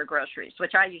 bag your groceries,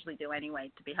 which I usually do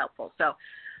anyway to be helpful. So,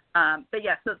 but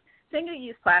yeah, so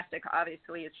single-use plastic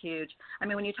obviously is huge. I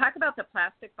mean, when you talk about the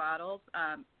plastic bottles,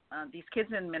 these kids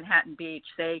in Manhattan Beach,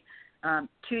 they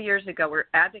 2 years ago were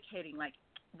advocating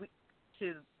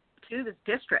to the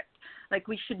district, like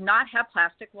we should not have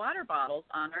plastic water bottles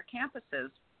on our campuses.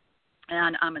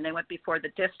 And they went before the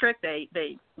district. They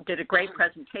did a great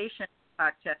presentation.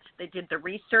 They did the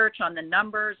research on the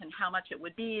numbers and how much it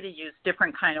would be to use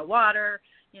different kind of water,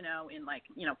 in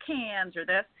cans or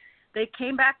this. They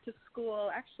came back to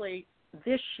school actually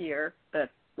this year,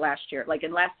 but last year, like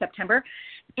in last September,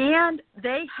 and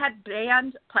they had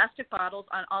banned plastic bottles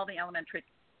on all the elementary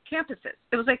campuses.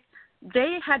 It was like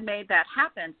they had made that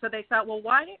happen. So they thought, well,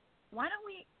 why don't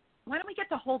we get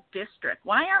the whole district?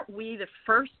 Why aren't we the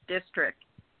first district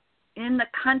in the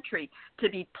country to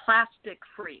be plastic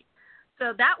free?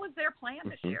 So that was their plan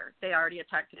this year. They already had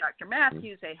talked to Dr.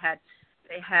 Matthews. They had,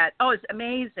 it's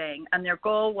amazing. And their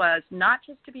goal was not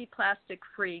just to be plastic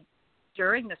free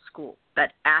during the school,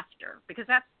 but after, because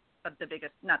that's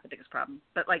not the biggest problem,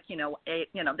 but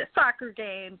the soccer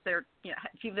games,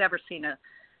 if you've ever seen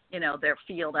their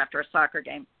field after a soccer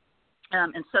game.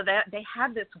 And so that they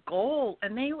had this goal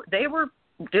and they were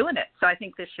doing it. So I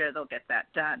think this year they'll get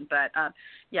that done. But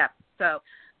so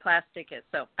plastic is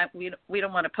we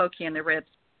don't want to poke you in the ribs,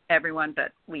 everyone,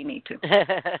 but we need to.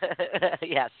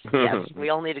 yes, we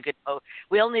all need a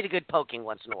good poking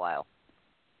once in a while.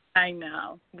 I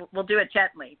know. We'll do it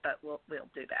gently, but we'll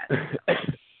do that.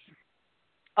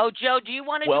 Oh, Joe, do you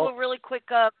want to do a really quick?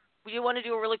 Do you want to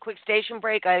do a really quick station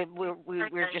break?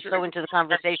 We're just so into the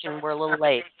conversation, we're a little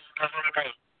late.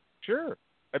 Sure,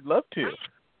 I'd love to.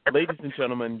 Ladies and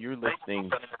gentlemen, you're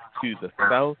listening to the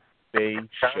South Bay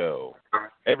Show.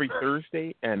 Every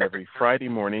Thursday and every Friday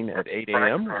morning at 8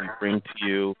 a.m., we bring to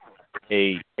you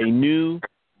a new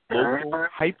local,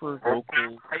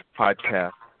 hyper-local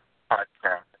podcast.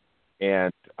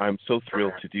 And I'm so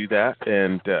thrilled to do that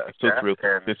and so thrilled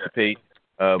to participate.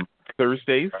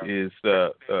 Thursdays is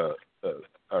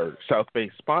our South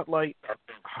Bay Spotlight,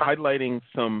 highlighting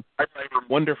some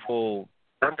wonderful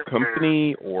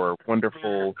company or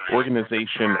wonderful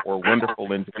organization or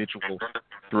wonderful individuals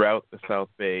throughout the South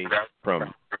Bay,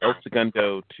 from El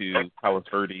Segundo to Palos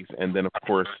Verdes, and then, of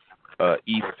course,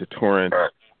 east to Torrance.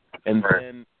 And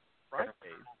then Fridays,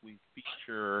 we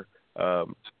feature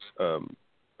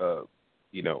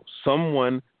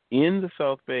someone in the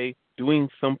South Bay doing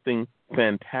something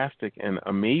fantastic and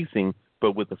amazing,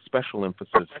 but with a special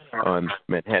emphasis on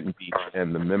Manhattan Beach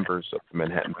and the members of the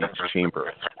Manhattan Beach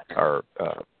Chamber. Our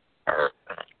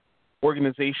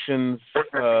organizations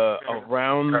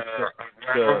around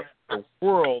the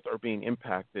world are being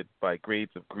impacted by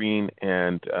grades of green,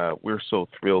 and we're so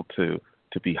thrilled to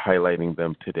be highlighting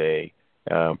them today.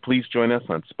 Please join us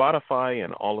on Spotify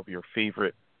and all of your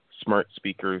favorite smart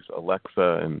speakers,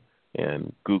 Alexa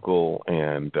and Google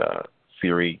and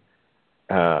Siri.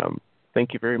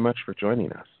 Thank you very much for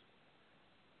joining us.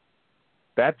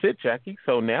 That's it, Jackie.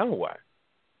 So now what?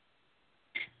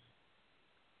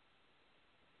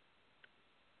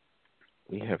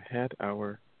 We have had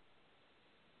our...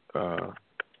 and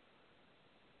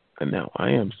now I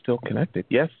am still connected.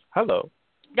 Yes, hello.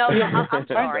 No, I'm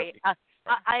sorry.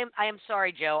 I am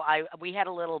sorry, Joe. We had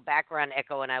a little background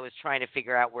echo, and I was trying to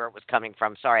figure out where it was coming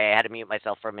from. Sorry, I had to mute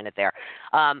myself for a minute there.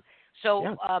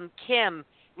 Kim,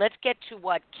 let's get to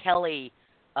what Kelly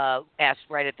asked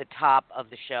right at the top of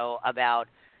the show about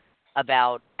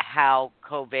how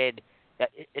COVID.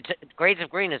 Grades of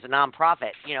Green is a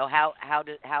nonprofit.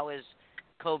 How is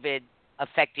COVID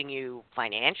affecting you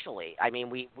financially? I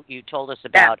mean, you told us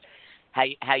about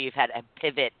how you've had a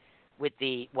pivot with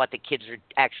what the kids are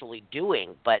actually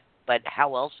doing, but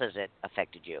how else has it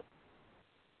affected you?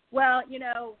 Well,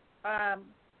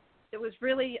 it was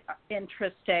really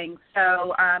interesting.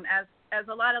 So as as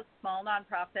a lot of small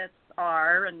nonprofits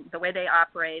are, and the way they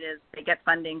operate is they get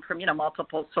funding from,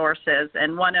 multiple sources.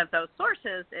 And one of those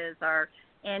sources is our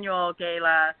annual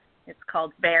gala. It's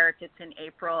called BEART. It's in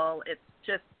April. It's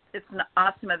an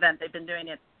awesome event. They've been doing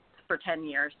it for 10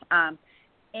 years.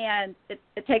 And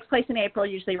it takes place in April,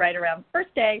 usually right around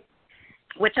Earth Day,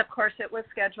 which, of course, it was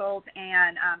scheduled.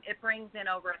 And it brings in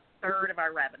over a third of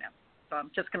our revenue. So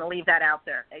I'm just going to leave that out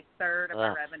there, a third of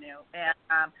our revenue.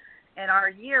 And our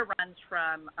year runs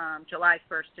from July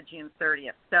 1st to June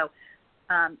 30th. So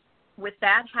with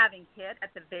that having hit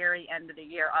at the very end of the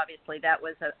year, obviously that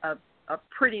was a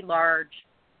pretty large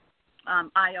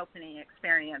eye-opening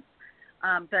experience.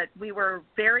 But we were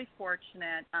very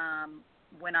fortunate.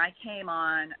 When I came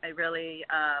on, I really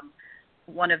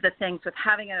one of the things with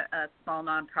having a small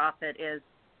nonprofit is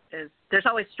there's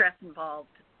always stress involved.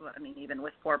 I mean, even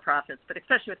with for-profits, but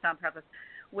especially with nonprofits,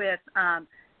 with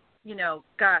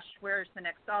gosh, where's the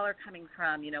next dollar coming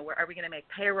from? Where are we going to make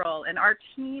payroll? And our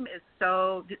team is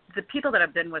the people that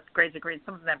have been with Grades of Green,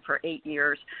 some of them for 8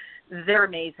 years, they're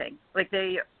amazing. Like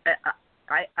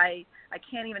I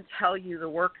can't even tell you the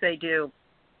work they do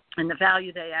and the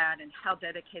value they add and how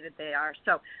dedicated they are.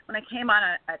 So when I came on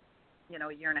a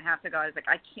year and a half ago, I was like,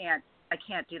 I can't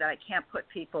do that. I can't put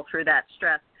people through that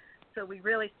stress. So we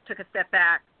really took a step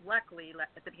back, luckily,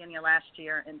 at the beginning of last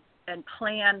year and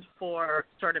planned for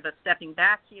sort of a stepping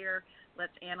back year.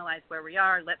 Let's analyze where we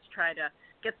are. Let's try to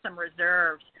get some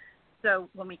reserves. So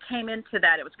when we came into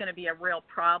that, it was going to be a real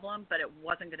problem, but it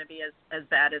wasn't going to be as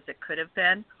bad as it could have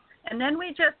been. And then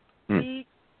we just we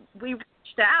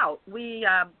reached out.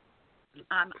 I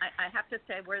have to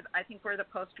say I think we're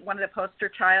one of the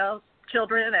poster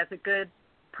children as a good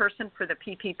person for the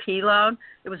PPP loan.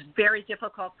 It was very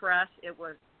difficult for us. It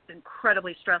was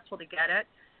incredibly stressful to get it,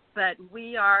 but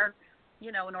we are,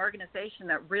 an organization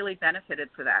that really benefited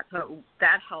for that. So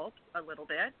that helped a little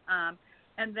bit.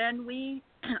 And then we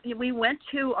went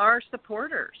to our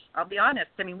supporters. I'll be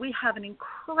honest. I mean, we have an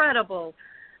incredible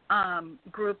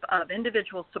group of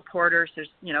individual supporters. There's,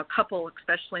 a couple,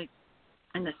 especially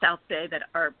in the South Bay, that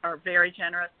are very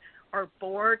generous. Our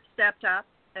board stepped up,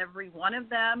 every one of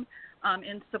them,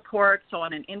 in support. So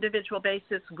on an individual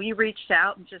basis, we reached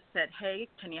out and just said, hey,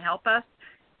 can you help us?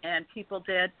 And people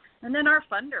did. And then our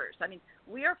funders. I mean,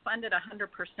 we are funded 100%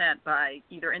 by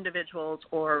either individuals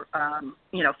or,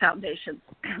 foundations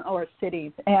or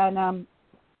cities. And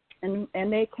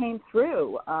they came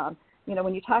through.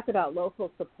 When you talk about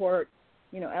local support,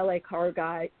 LA Car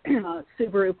Guy,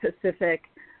 Subaru Pacific,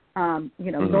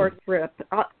 Northrop,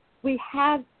 we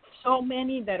have so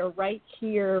many that are right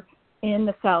here in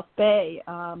the South Bay,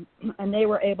 and they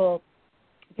were able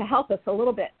to help us a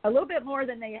little bit more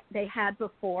than they had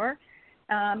before.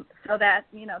 So that,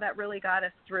 that really got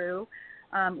us through.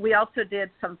 We also did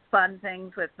some fun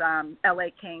things with LA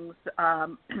Kings.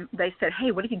 They said,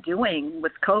 hey, what are you doing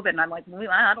with COVID? And I'm like, well,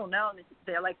 I don't know. And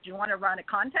they're like, do you want to run a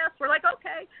contest? We're like,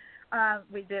 okay.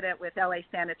 We did it with LA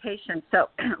Sanitation. So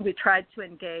we tried to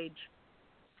engage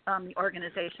the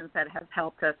organizations that have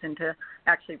helped us into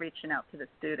actually reaching out to the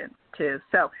students too.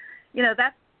 So,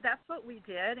 that's what we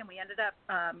did, and we ended up.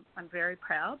 I'm very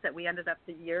proud that we ended up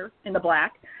the year in the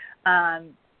black,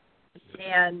 and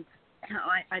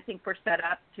I think we're set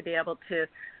up to be able to,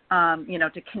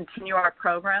 to continue our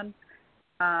programs,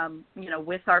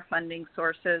 with our funding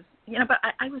sources. But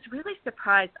I was really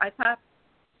surprised. I thought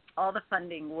all the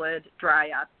funding would dry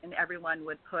up and everyone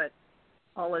would put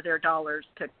all of their dollars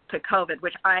to COVID,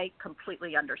 which I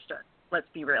completely understood. Let's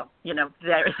be real.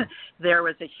 There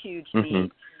was a huge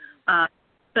need.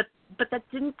 But that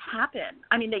didn't happen.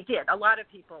 I mean, they did. A lot of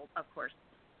people, of course,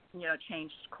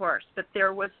 changed course. But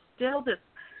there was still this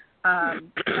a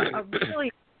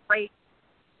really great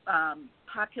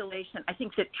population, I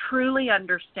think, that truly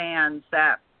understands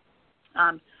that,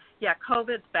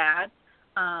 COVID's bad,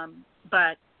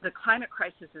 but the climate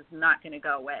crisis is not going to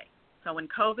go away. So when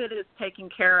COVID is taken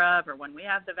care of, or when we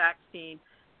have the vaccine,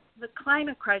 the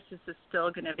climate crisis is still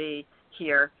going to be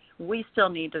here. We still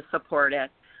need to support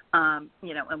it, and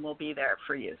we'll be there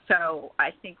for you. So I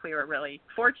think we were really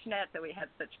fortunate that we had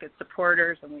such good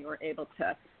supporters, and we were able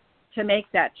to make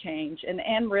that change,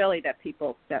 and really that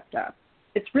people stepped up.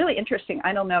 It's really interesting.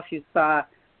 I don't know if you saw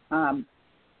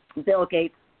Bill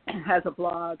Gates has a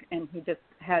blog, and he just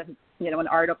has an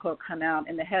article come out,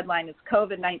 and the headline is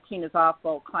COVID-19 is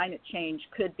awful, climate change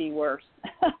could be worse.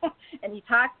 And he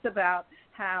talks about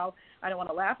how, I don't want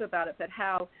to laugh about it, but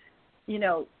how,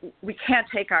 we can't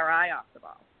take our eye off the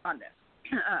ball on this.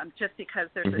 Just because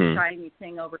there's a shiny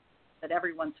thing over that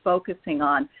everyone's focusing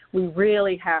on, we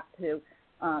really have to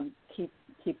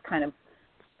keep kind of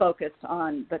focus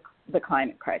on the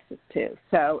climate crisis too.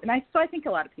 So I think a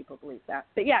lot of people believe that.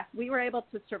 But yeah, we were able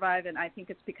to survive, and I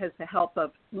think it's because the help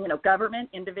of government,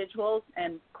 individuals,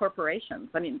 and corporations.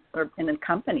 And then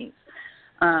companies.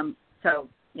 So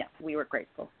yeah, we were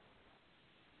grateful.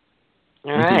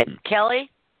 All right, Kelly,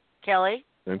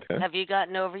 Okay. have you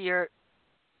gotten over your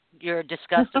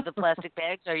disgust of the plastic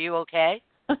bags? Are you okay?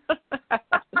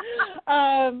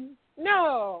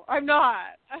 No, I'm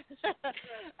not.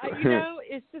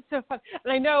 It's just so fun.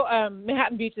 And I know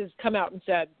Manhattan Beach has come out and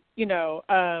said,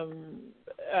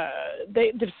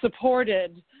 they've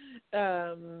supported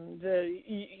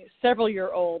the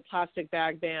several-year-old plastic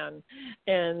bag ban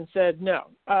and said, no,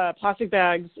 plastic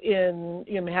bags in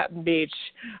Manhattan Beach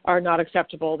are not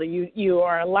acceptable. That you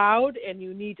are allowed and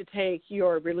you need to take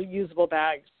your reusable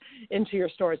bags into your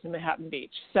stores in Manhattan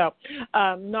Beach. So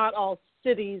not all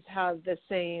cities have the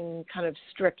same kind of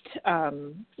strict,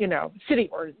 city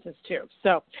ordinances too.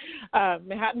 So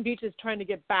Manhattan Beach is trying to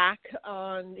get back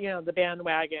on, the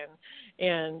bandwagon.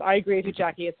 And I agree with you,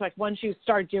 Jackie. It's like once you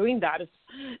start doing that,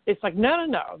 it's like, no.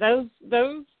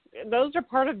 Those are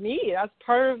part of me. That's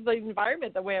part of the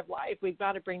environment, the way of life. We've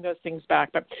got to bring those things back.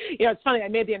 But, it's funny. I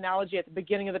made the analogy at the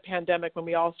beginning of the pandemic when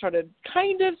we all started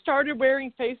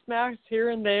wearing face masks here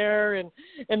and there. And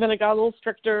then it got a little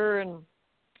stricter.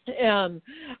 And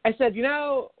I said,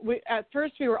 at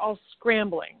first we were all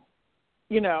scrambling,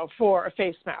 for a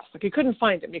face mask. Like you couldn't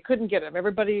find them. You couldn't get them.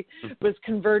 Everybody was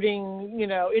converting,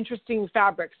 interesting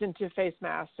fabrics into face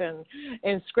masks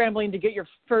and scrambling to get your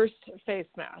first face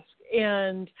mask.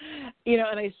 And,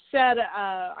 and I said,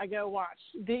 I go, watch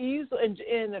these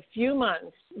in a few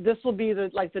months. This will be the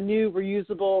new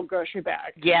reusable grocery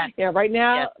bag. Yeah. Yeah. Right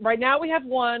now we have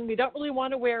one. We don't really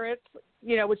want to wear it.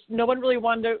 Which no one really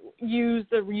wanted to use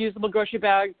the reusable grocery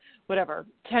bag,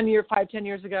 10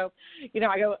 years ago.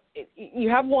 I go, you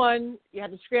have one, you had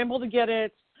to scramble to get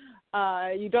it.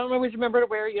 You don't always remember to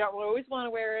wear it. You don't always want to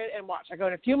wear it. And watch, I go,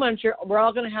 in a few months, we're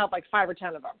all going to have 5 or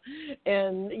 10 of them.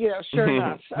 And, sure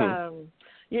enough,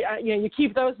 you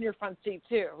keep those in your front seat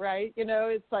too, right?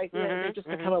 It's like they just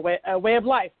become a way of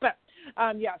life. But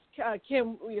yes,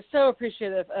 Kim, we're so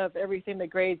appreciative of everything that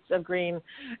Grades of Green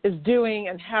is doing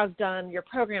and has done. Your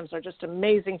programs are just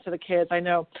amazing for the kids. I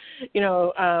know,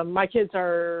 my kids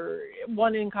are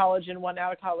one in college and one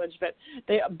out of college, but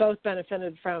they both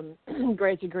benefited from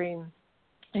Grades of Green.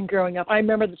 And growing up, I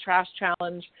remember the trash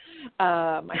challenge.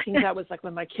 I think that was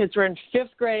when my kids were in 5th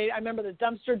grade. I remember the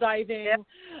dumpster diving,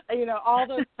 all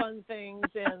those fun things.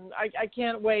 And I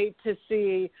can't wait to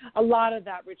see a lot of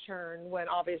that return when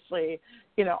obviously,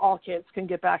 all kids can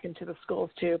get back into the schools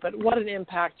too. But what an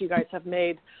impact you guys have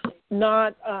made,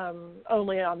 not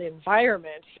only on the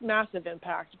environment, massive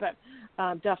impact, but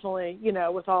definitely,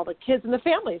 with all the kids and the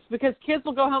families, because kids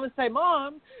will go home and say,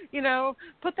 Mom,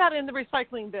 put that in the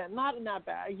recycling bin, not in that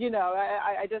bag.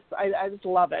 I just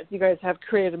love it. You guys have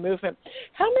created a movement.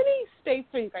 How many states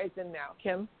are you guys in now,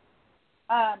 Kim?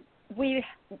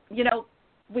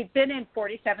 We've been in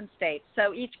 47 states.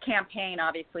 So each campaign,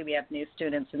 obviously, we have new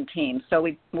students and teams. So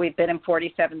we've been in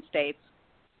 47 states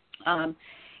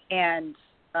and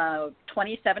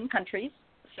 27 countries.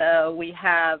 So we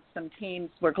have some teams.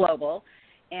 We're global,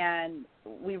 and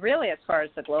we really, as far as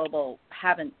the global,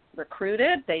 haven't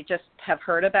recruited. They just have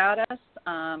heard about us.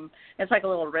 It's like a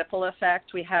little ripple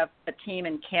effect. We have a team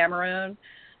in Cameroon.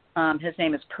 His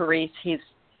name is Paris. He's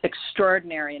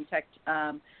extraordinary. In fact,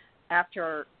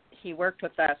 after he worked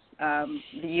with us, the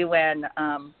UN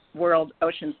World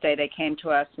Oceans Day, they came to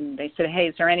us and they said, hey,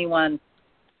 is there anyone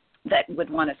that would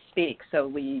want to speak? So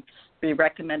we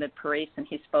recommended Paris, and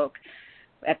he spoke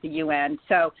at the UN.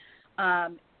 So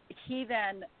he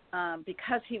then,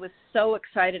 because he was so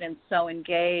excited and so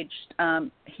engaged,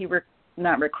 he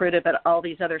not recruited, but all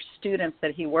these other students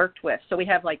that he worked with. So we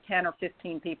have 10 or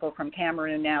 15 people from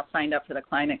Cameroon now signed up for the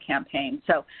climate campaign.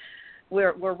 So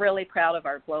we're really proud of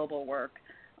our global work.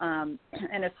 And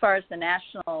as far as the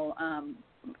national,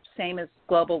 same as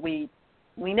global, we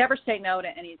never say no to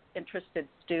any interested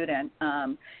student.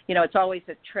 It's always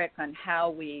a trick on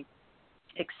how we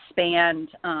expand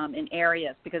in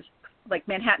areas, because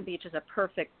Manhattan Beach is a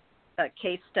perfect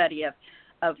case study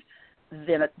of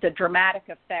the dramatic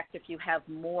effect if you have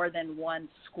more than one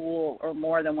school or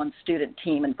more than one student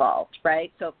team involved,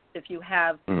 right? So if you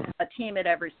have a team at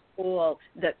every school,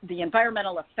 the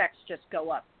environmental effects just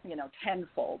go up,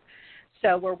 tenfold.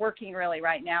 So we're working really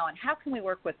right now on how can we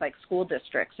work with school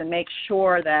districts and make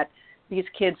sure that these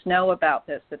kids know about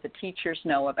this, that the teachers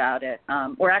know about it.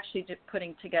 We're actually just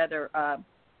putting together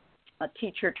a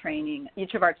teacher training.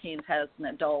 Each of our teams has an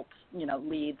adult,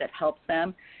 lead that helps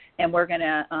them. and we're going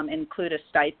to include a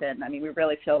stipend. I mean, we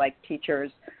really feel like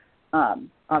teachers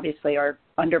obviously are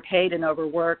underpaid and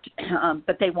overworked,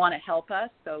 but they want to help us,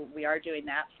 so we are doing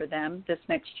that for them this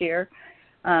next year.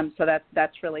 So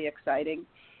that's really exciting.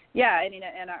 Yeah, I mean,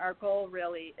 and our goal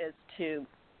really is to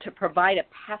provide a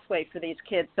pathway for these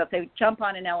kids. So if they jump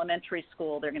on in elementary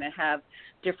school, they're going to have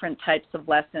different types of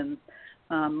lessons.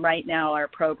 Right now, our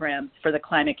programs for the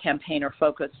climate campaign are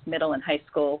focused middle and high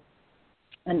school,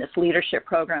 and this leadership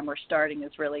program we're starting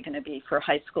is really going to be for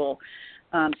high school.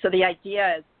 So the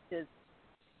idea is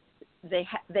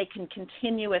they can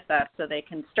continue with us, so they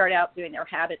can start out doing their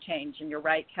habit change. And you're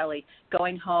right, Kelly,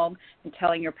 going home and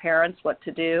telling your parents what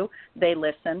to do. They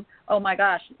listen. Oh my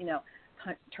gosh,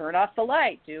 turn off the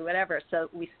light, do whatever. So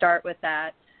we start with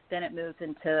that. Then it moves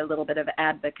into a little bit of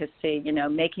advocacy,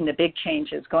 making the big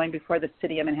changes, going before the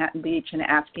city of Manhattan Beach and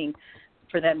asking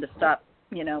for them to stop,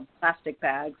 plastic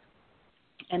bags,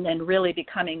 and then really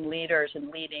becoming leaders and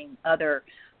leading other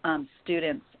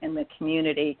students in the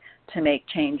community to make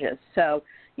changes. So,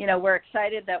 we're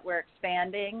excited that we're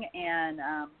expanding and,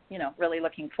 really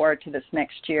looking forward to this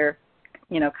next year,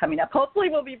 coming up. Hopefully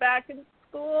we'll be back in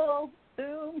school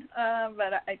soon,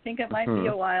 but I think it might be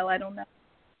a while. I don't know.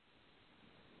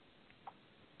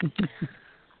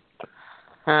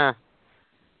 Huh.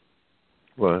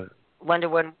 What?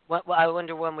 I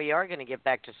wonder when we are going to get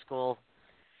back to school.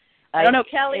 I don't know,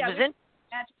 Kelly.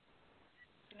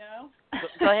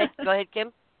 Go ahead,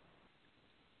 Kim.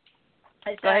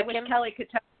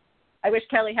 I wish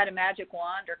Kelly had a magic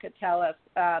wand or could tell us.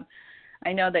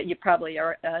 I know that you probably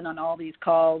are on all these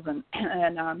calls and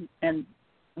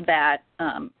that,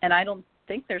 and I don't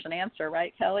think there's an answer,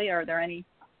 right, Kelly? Are there any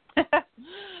thoughts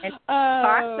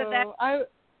of that?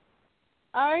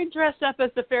 I dressed up as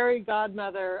the fairy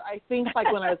godmother, I think, like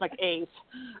when I was like 8.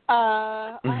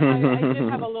 I did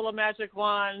have a little magic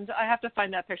wand. I have to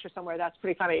find that picture somewhere. That's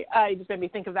pretty funny. It just made me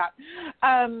think of that.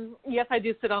 Yes, I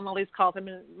do sit on all these calls. I'm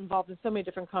involved in so many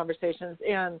different conversations,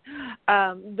 and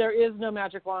there is no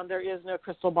magic wand. There is no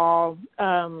crystal ball.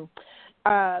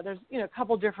 There's, a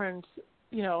couple different,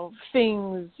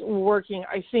 things working.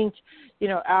 I think,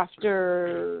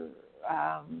 after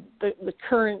the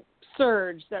current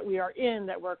surge that we are in,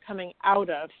 that we're coming out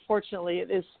of, fortunately it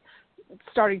is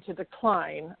starting to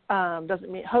decline.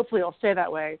 Doesn't mean, hopefully it'll stay that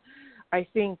way. I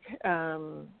think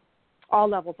all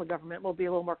levels of government will be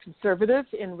a little more conservative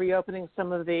in reopening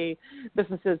some of the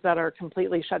businesses that are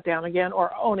completely shut down again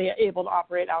or only able to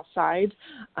operate outside.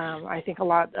 I think a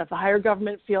lot of the higher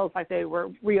government feels like they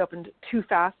were reopened too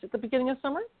fast at the beginning of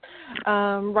summer.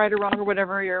 Right or wrong, or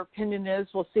whatever your opinion is,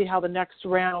 we'll see how the next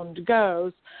round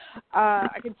goes.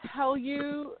 I can tell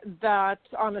you that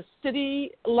on a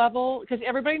city level, because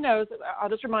everybody knows, I'll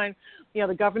just remind,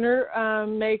 the governor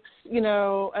makes,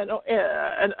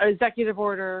 an executive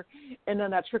order, and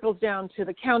then that trickles down to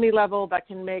the county level that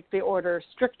can make the order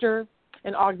stricter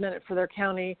and augment it for their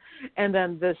county, and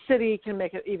then the city can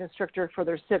make it even stricter for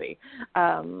their city.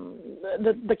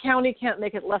 The county can't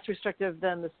make it less restrictive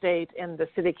than the state, and the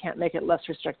city can't make it less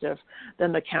restrictive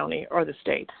than the county or the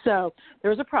state. So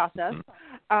there's a process.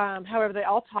 However, they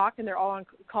all talk, and they're all on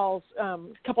calls a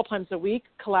couple times a week,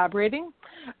 collaborating.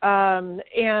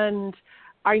 And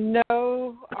I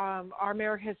know our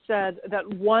mayor has said that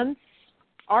once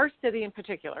our city in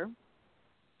particular,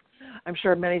 I'm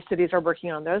sure many cities are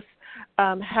working on this,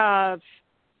 have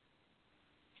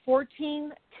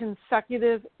 14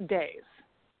 consecutive days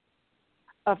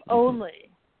of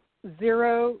only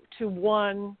 0 to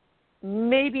 1,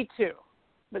 maybe 2,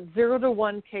 but 0 to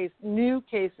 1 new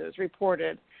cases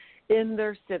reported in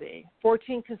their city,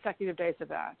 14 consecutive days of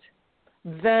that,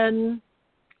 then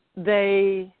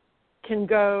they can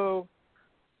go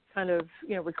kind of,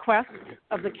 request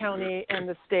of the county and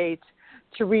the state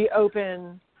to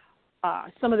reopen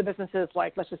some of the businesses,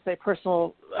 like, let's just say,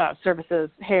 personal services,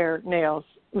 hair, nails,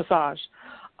 massage,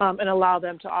 and allow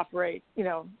them to operate,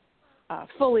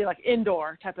 fully like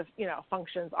indoor type of,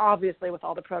 functions, obviously with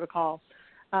all the protocols,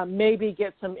 maybe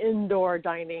get some indoor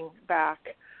dining back,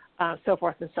 so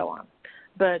forth and so on.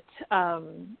 But,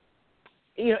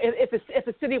 if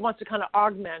a city wants to kind of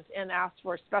augment and ask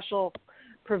for special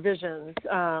provisions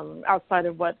outside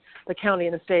of what the county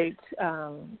and the state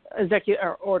executive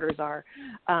or orders are,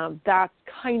 that's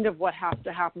kind of what has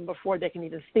to happen before they can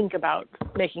even think about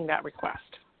making that request.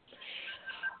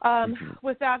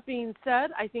 With that being said,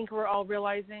 I think we're all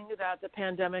realizing that the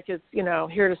pandemic is,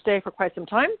 here to stay for quite some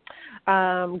time.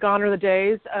 Gone are the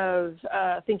days of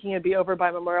thinking it'd be over by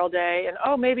Memorial Day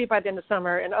and, maybe by the end of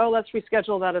summer, and, let's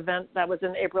reschedule that event that was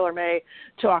in April or May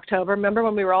to October. Remember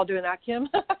when we were all doing that, Kim?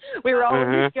 We were all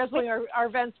rescheduling our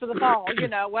events for the fall.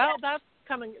 Well, that's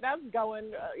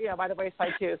going, by the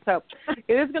wayside too. So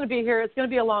it is going to be here. It's going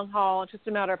to be a long haul. It's just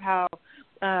a matter of how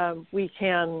we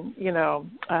can,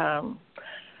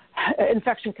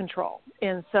 infection control.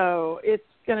 And so it's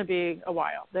going to be a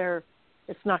while.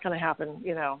 It's not going to happen,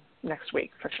 next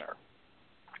week for sure.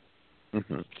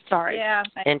 Mm-hmm. Sorry. Yeah.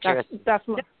 Interesting. That's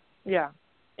yeah.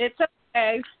 It's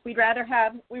okay. We'd rather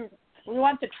we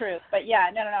want the truth, but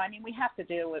no. I mean, we have to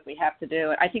do what we have to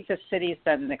do. I think the city's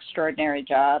done an extraordinary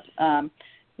job.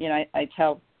 I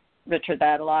tell Richard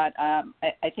that a lot.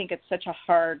 I think it's such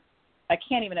I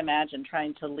can't even imagine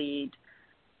trying to lead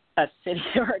a city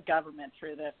or a government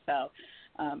through this. So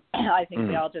I think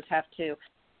we all just have to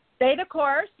stay the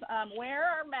course, wear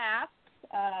our masks.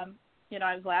 I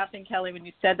was laughing, Kelly, when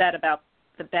you said that about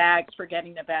the bags,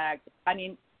 forgetting the bags. I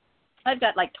mean, I've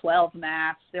got like 12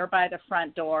 masks. They're by the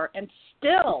front door. And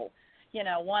still,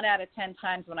 1 out of 10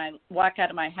 times when I walk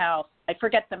out of my house, I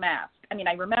forget the mask. I mean,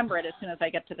 I remember it as soon as I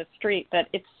get to the street, but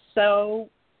it's so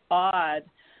odd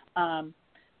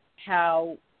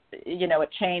how, it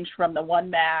changed from the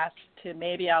one mask to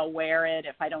maybe I'll wear it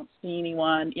if I don't see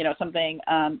anyone, something.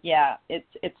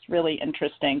 It's really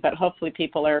interesting. But hopefully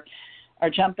people are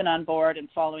jumping on board and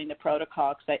following the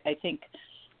protocol, because I think,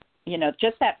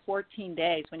 just that 14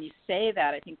 days, when you say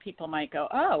that, I think people might go,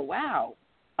 oh, wow,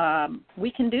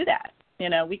 we can do that.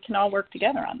 We can all work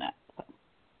together on that.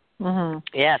 Mm-hmm.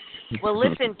 Yes. Well,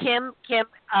 listen, Kim, give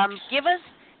us,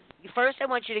 first I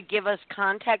want you to give us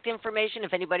contact information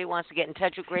if anybody wants to get in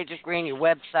touch with Courageous Green, your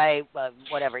website,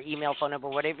 whatever, email, phone number,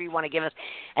 whatever you want to give us.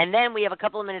 And then we have a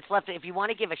couple of minutes left. If you want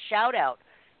to give a shout-out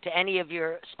to any of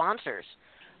your sponsors,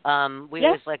 we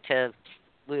always like to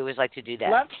do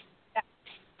that.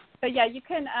 So, you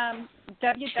can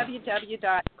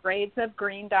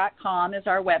www.gradesofgreen.com is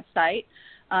our website.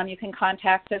 You can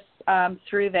contact us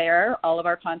through there. All of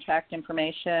our contact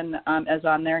information is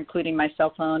on there, including my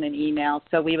cell phone and email.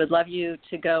 So we would love you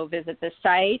to go visit the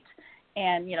site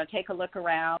and, take a look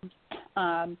around.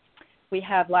 We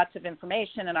have lots of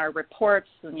information in our reports,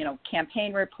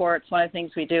 campaign reports. One of the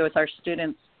things we do is our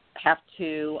students have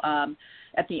to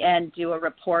at the end do a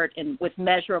report with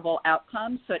measurable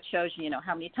outcomes. So it shows you,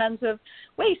 how many tons of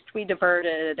waste we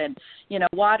diverted and,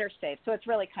 water saved. So it's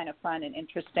really kind of fun and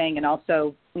interesting. And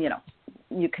also,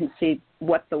 you can see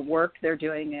what the work they're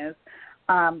doing is.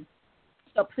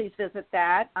 So please visit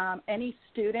that. Any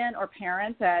student or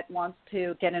parent that wants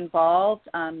to get involved,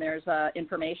 there's an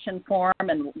information form,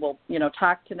 and we'll,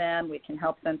 talk to them. We can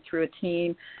help them through a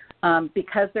team.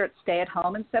 Because they're at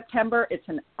stay-at-home in September, it's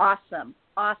an awesome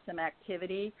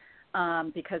activity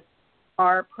because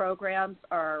our programs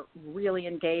are really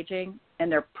engaging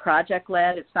and they're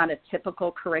project-led. It's not a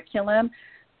typical curriculum.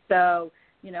 So,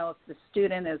 if the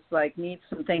student is needs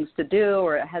some things to do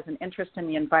or has an interest in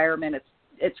the environment,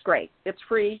 it's great. It's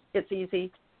free. It's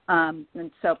easy. And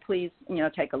so please,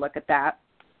 take a look at that.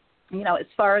 As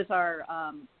far as our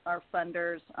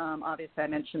funders, obviously I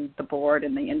mentioned the board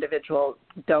and the individual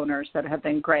donors that have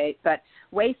been great. But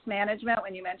Waste Management,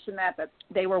 when you mentioned that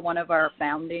they were one of our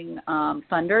founding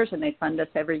funders, and they fund us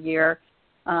every year.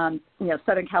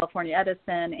 Southern California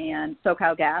Edison and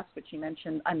SoCal Gas, which you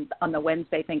mentioned on the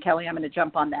Wednesday thing. Kelly, I'm going to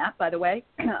jump on that, by the way.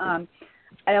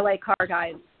 LA Car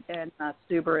Guys and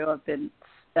Subaru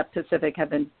Pacific have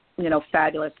been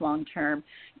fabulous long-term.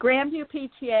 Grandview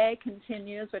PTA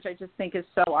continues, which I just think is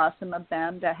so awesome of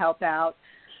them to help out.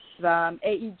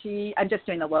 AEG, I'm just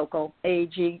doing the local,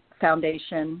 AEG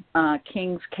Foundation.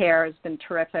 King's Care has been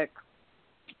terrific.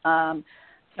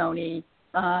 Sony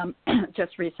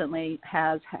just recently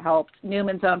has helped.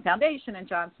 Newman's Own Foundation and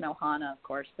Johnson Ohana, of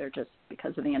course, they're just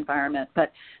because of the environment.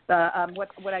 But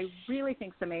what I really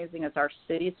think is amazing is our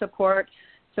city support.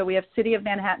 So we have City of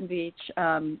Manhattan Beach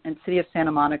and City of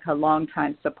Santa Monica,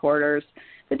 longtime supporters.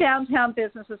 The Downtown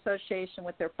Business Association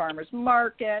with their farmers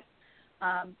market.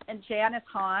 And Janice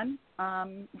Hahn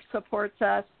supports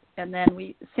us. And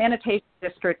then Sanitation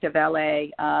District of LA,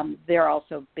 they're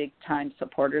also big-time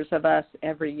supporters of us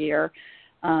every year.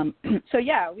 So,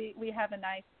 we have a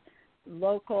nice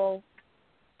local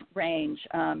range.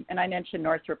 And I mentioned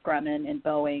Northrop Grumman and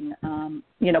Boeing.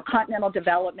 Continental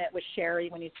Development with Sherry,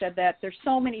 when you said that, there's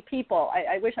so many people.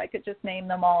 I wish I could just name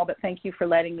them all, but thank you for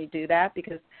letting me do that,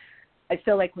 because I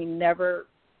feel like we never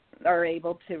are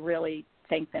able to really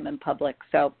thank them in public.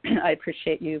 So I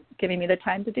appreciate you giving me the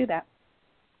time to do that.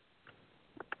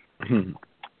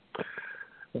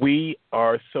 We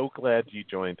are so glad you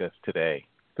joined us today.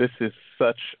 This is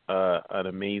such an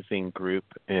amazing group,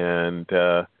 and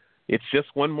it's just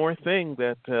one more thing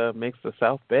that makes the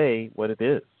South Bay what it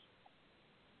is.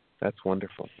 That's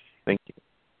wonderful. Thank you.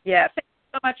 Yeah,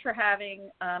 so much for having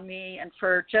me and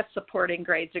for just supporting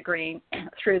Grades of Green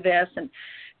through this, and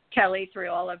Kelly through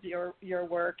all of your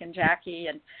work, and Jackie.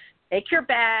 And take your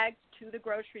bags to the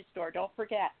grocery store. Don't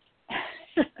forget.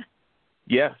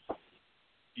 Yes.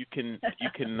 You can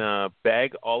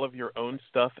bag all of your own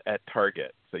stuff at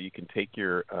Target. So you can take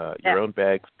your own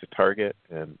bags to Target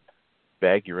and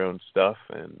bag your own stuff,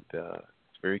 and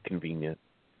it's very convenient.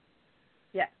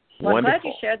 Yeah. Well, Wonderful. I'm glad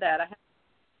you shared that.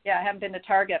 I haven't been to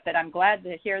Target, but I'm glad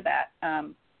to hear that.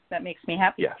 That makes me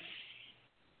happy.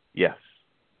 Yes.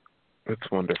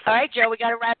 That's wonderful. All right, Joe, we got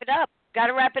to wrap it up.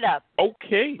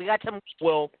 Okay. We got some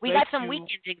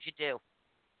weekending to do.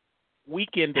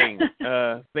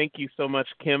 Weekending. Thank you so much,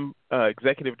 Kim,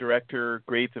 Executive Director,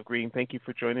 Grades of Green. Thank you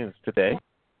for joining us today.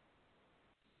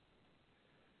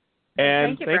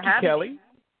 And thank you, Kelly. Me.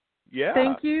 Yeah.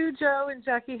 Thank you, Joe and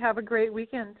Jackie. Have a great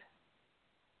weekend.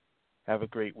 Have a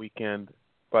great weekend.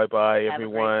 Bye-bye,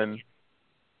 everyone.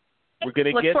 We're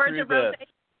going to get through this.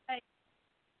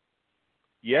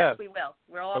 Yes, we will.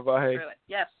 We're all Bye-bye. through it.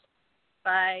 Yes.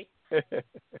 Bye.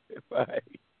 Bye.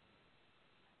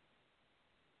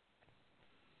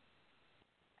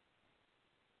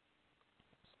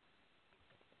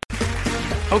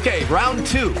 Okay, round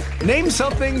 2. Name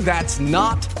something that's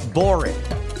not boring.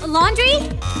 A laundry?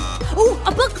 Ooh,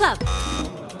 a book club.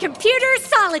 Computer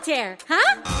solitaire,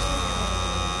 huh?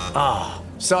 Ah,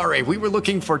 oh, sorry, we were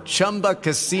looking for Chumba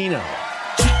Casino.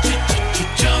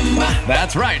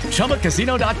 That's right,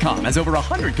 ChumbaCasino.com has over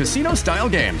 100 casino-style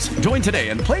games. Join today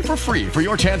and play for free for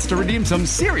your chance to redeem some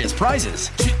serious prizes.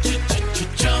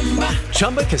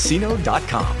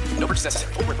 ChumbaCasino.com. No purchase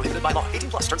necessary. Void where prohibited by law.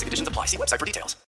 18+ terms and conditions apply. See website for details.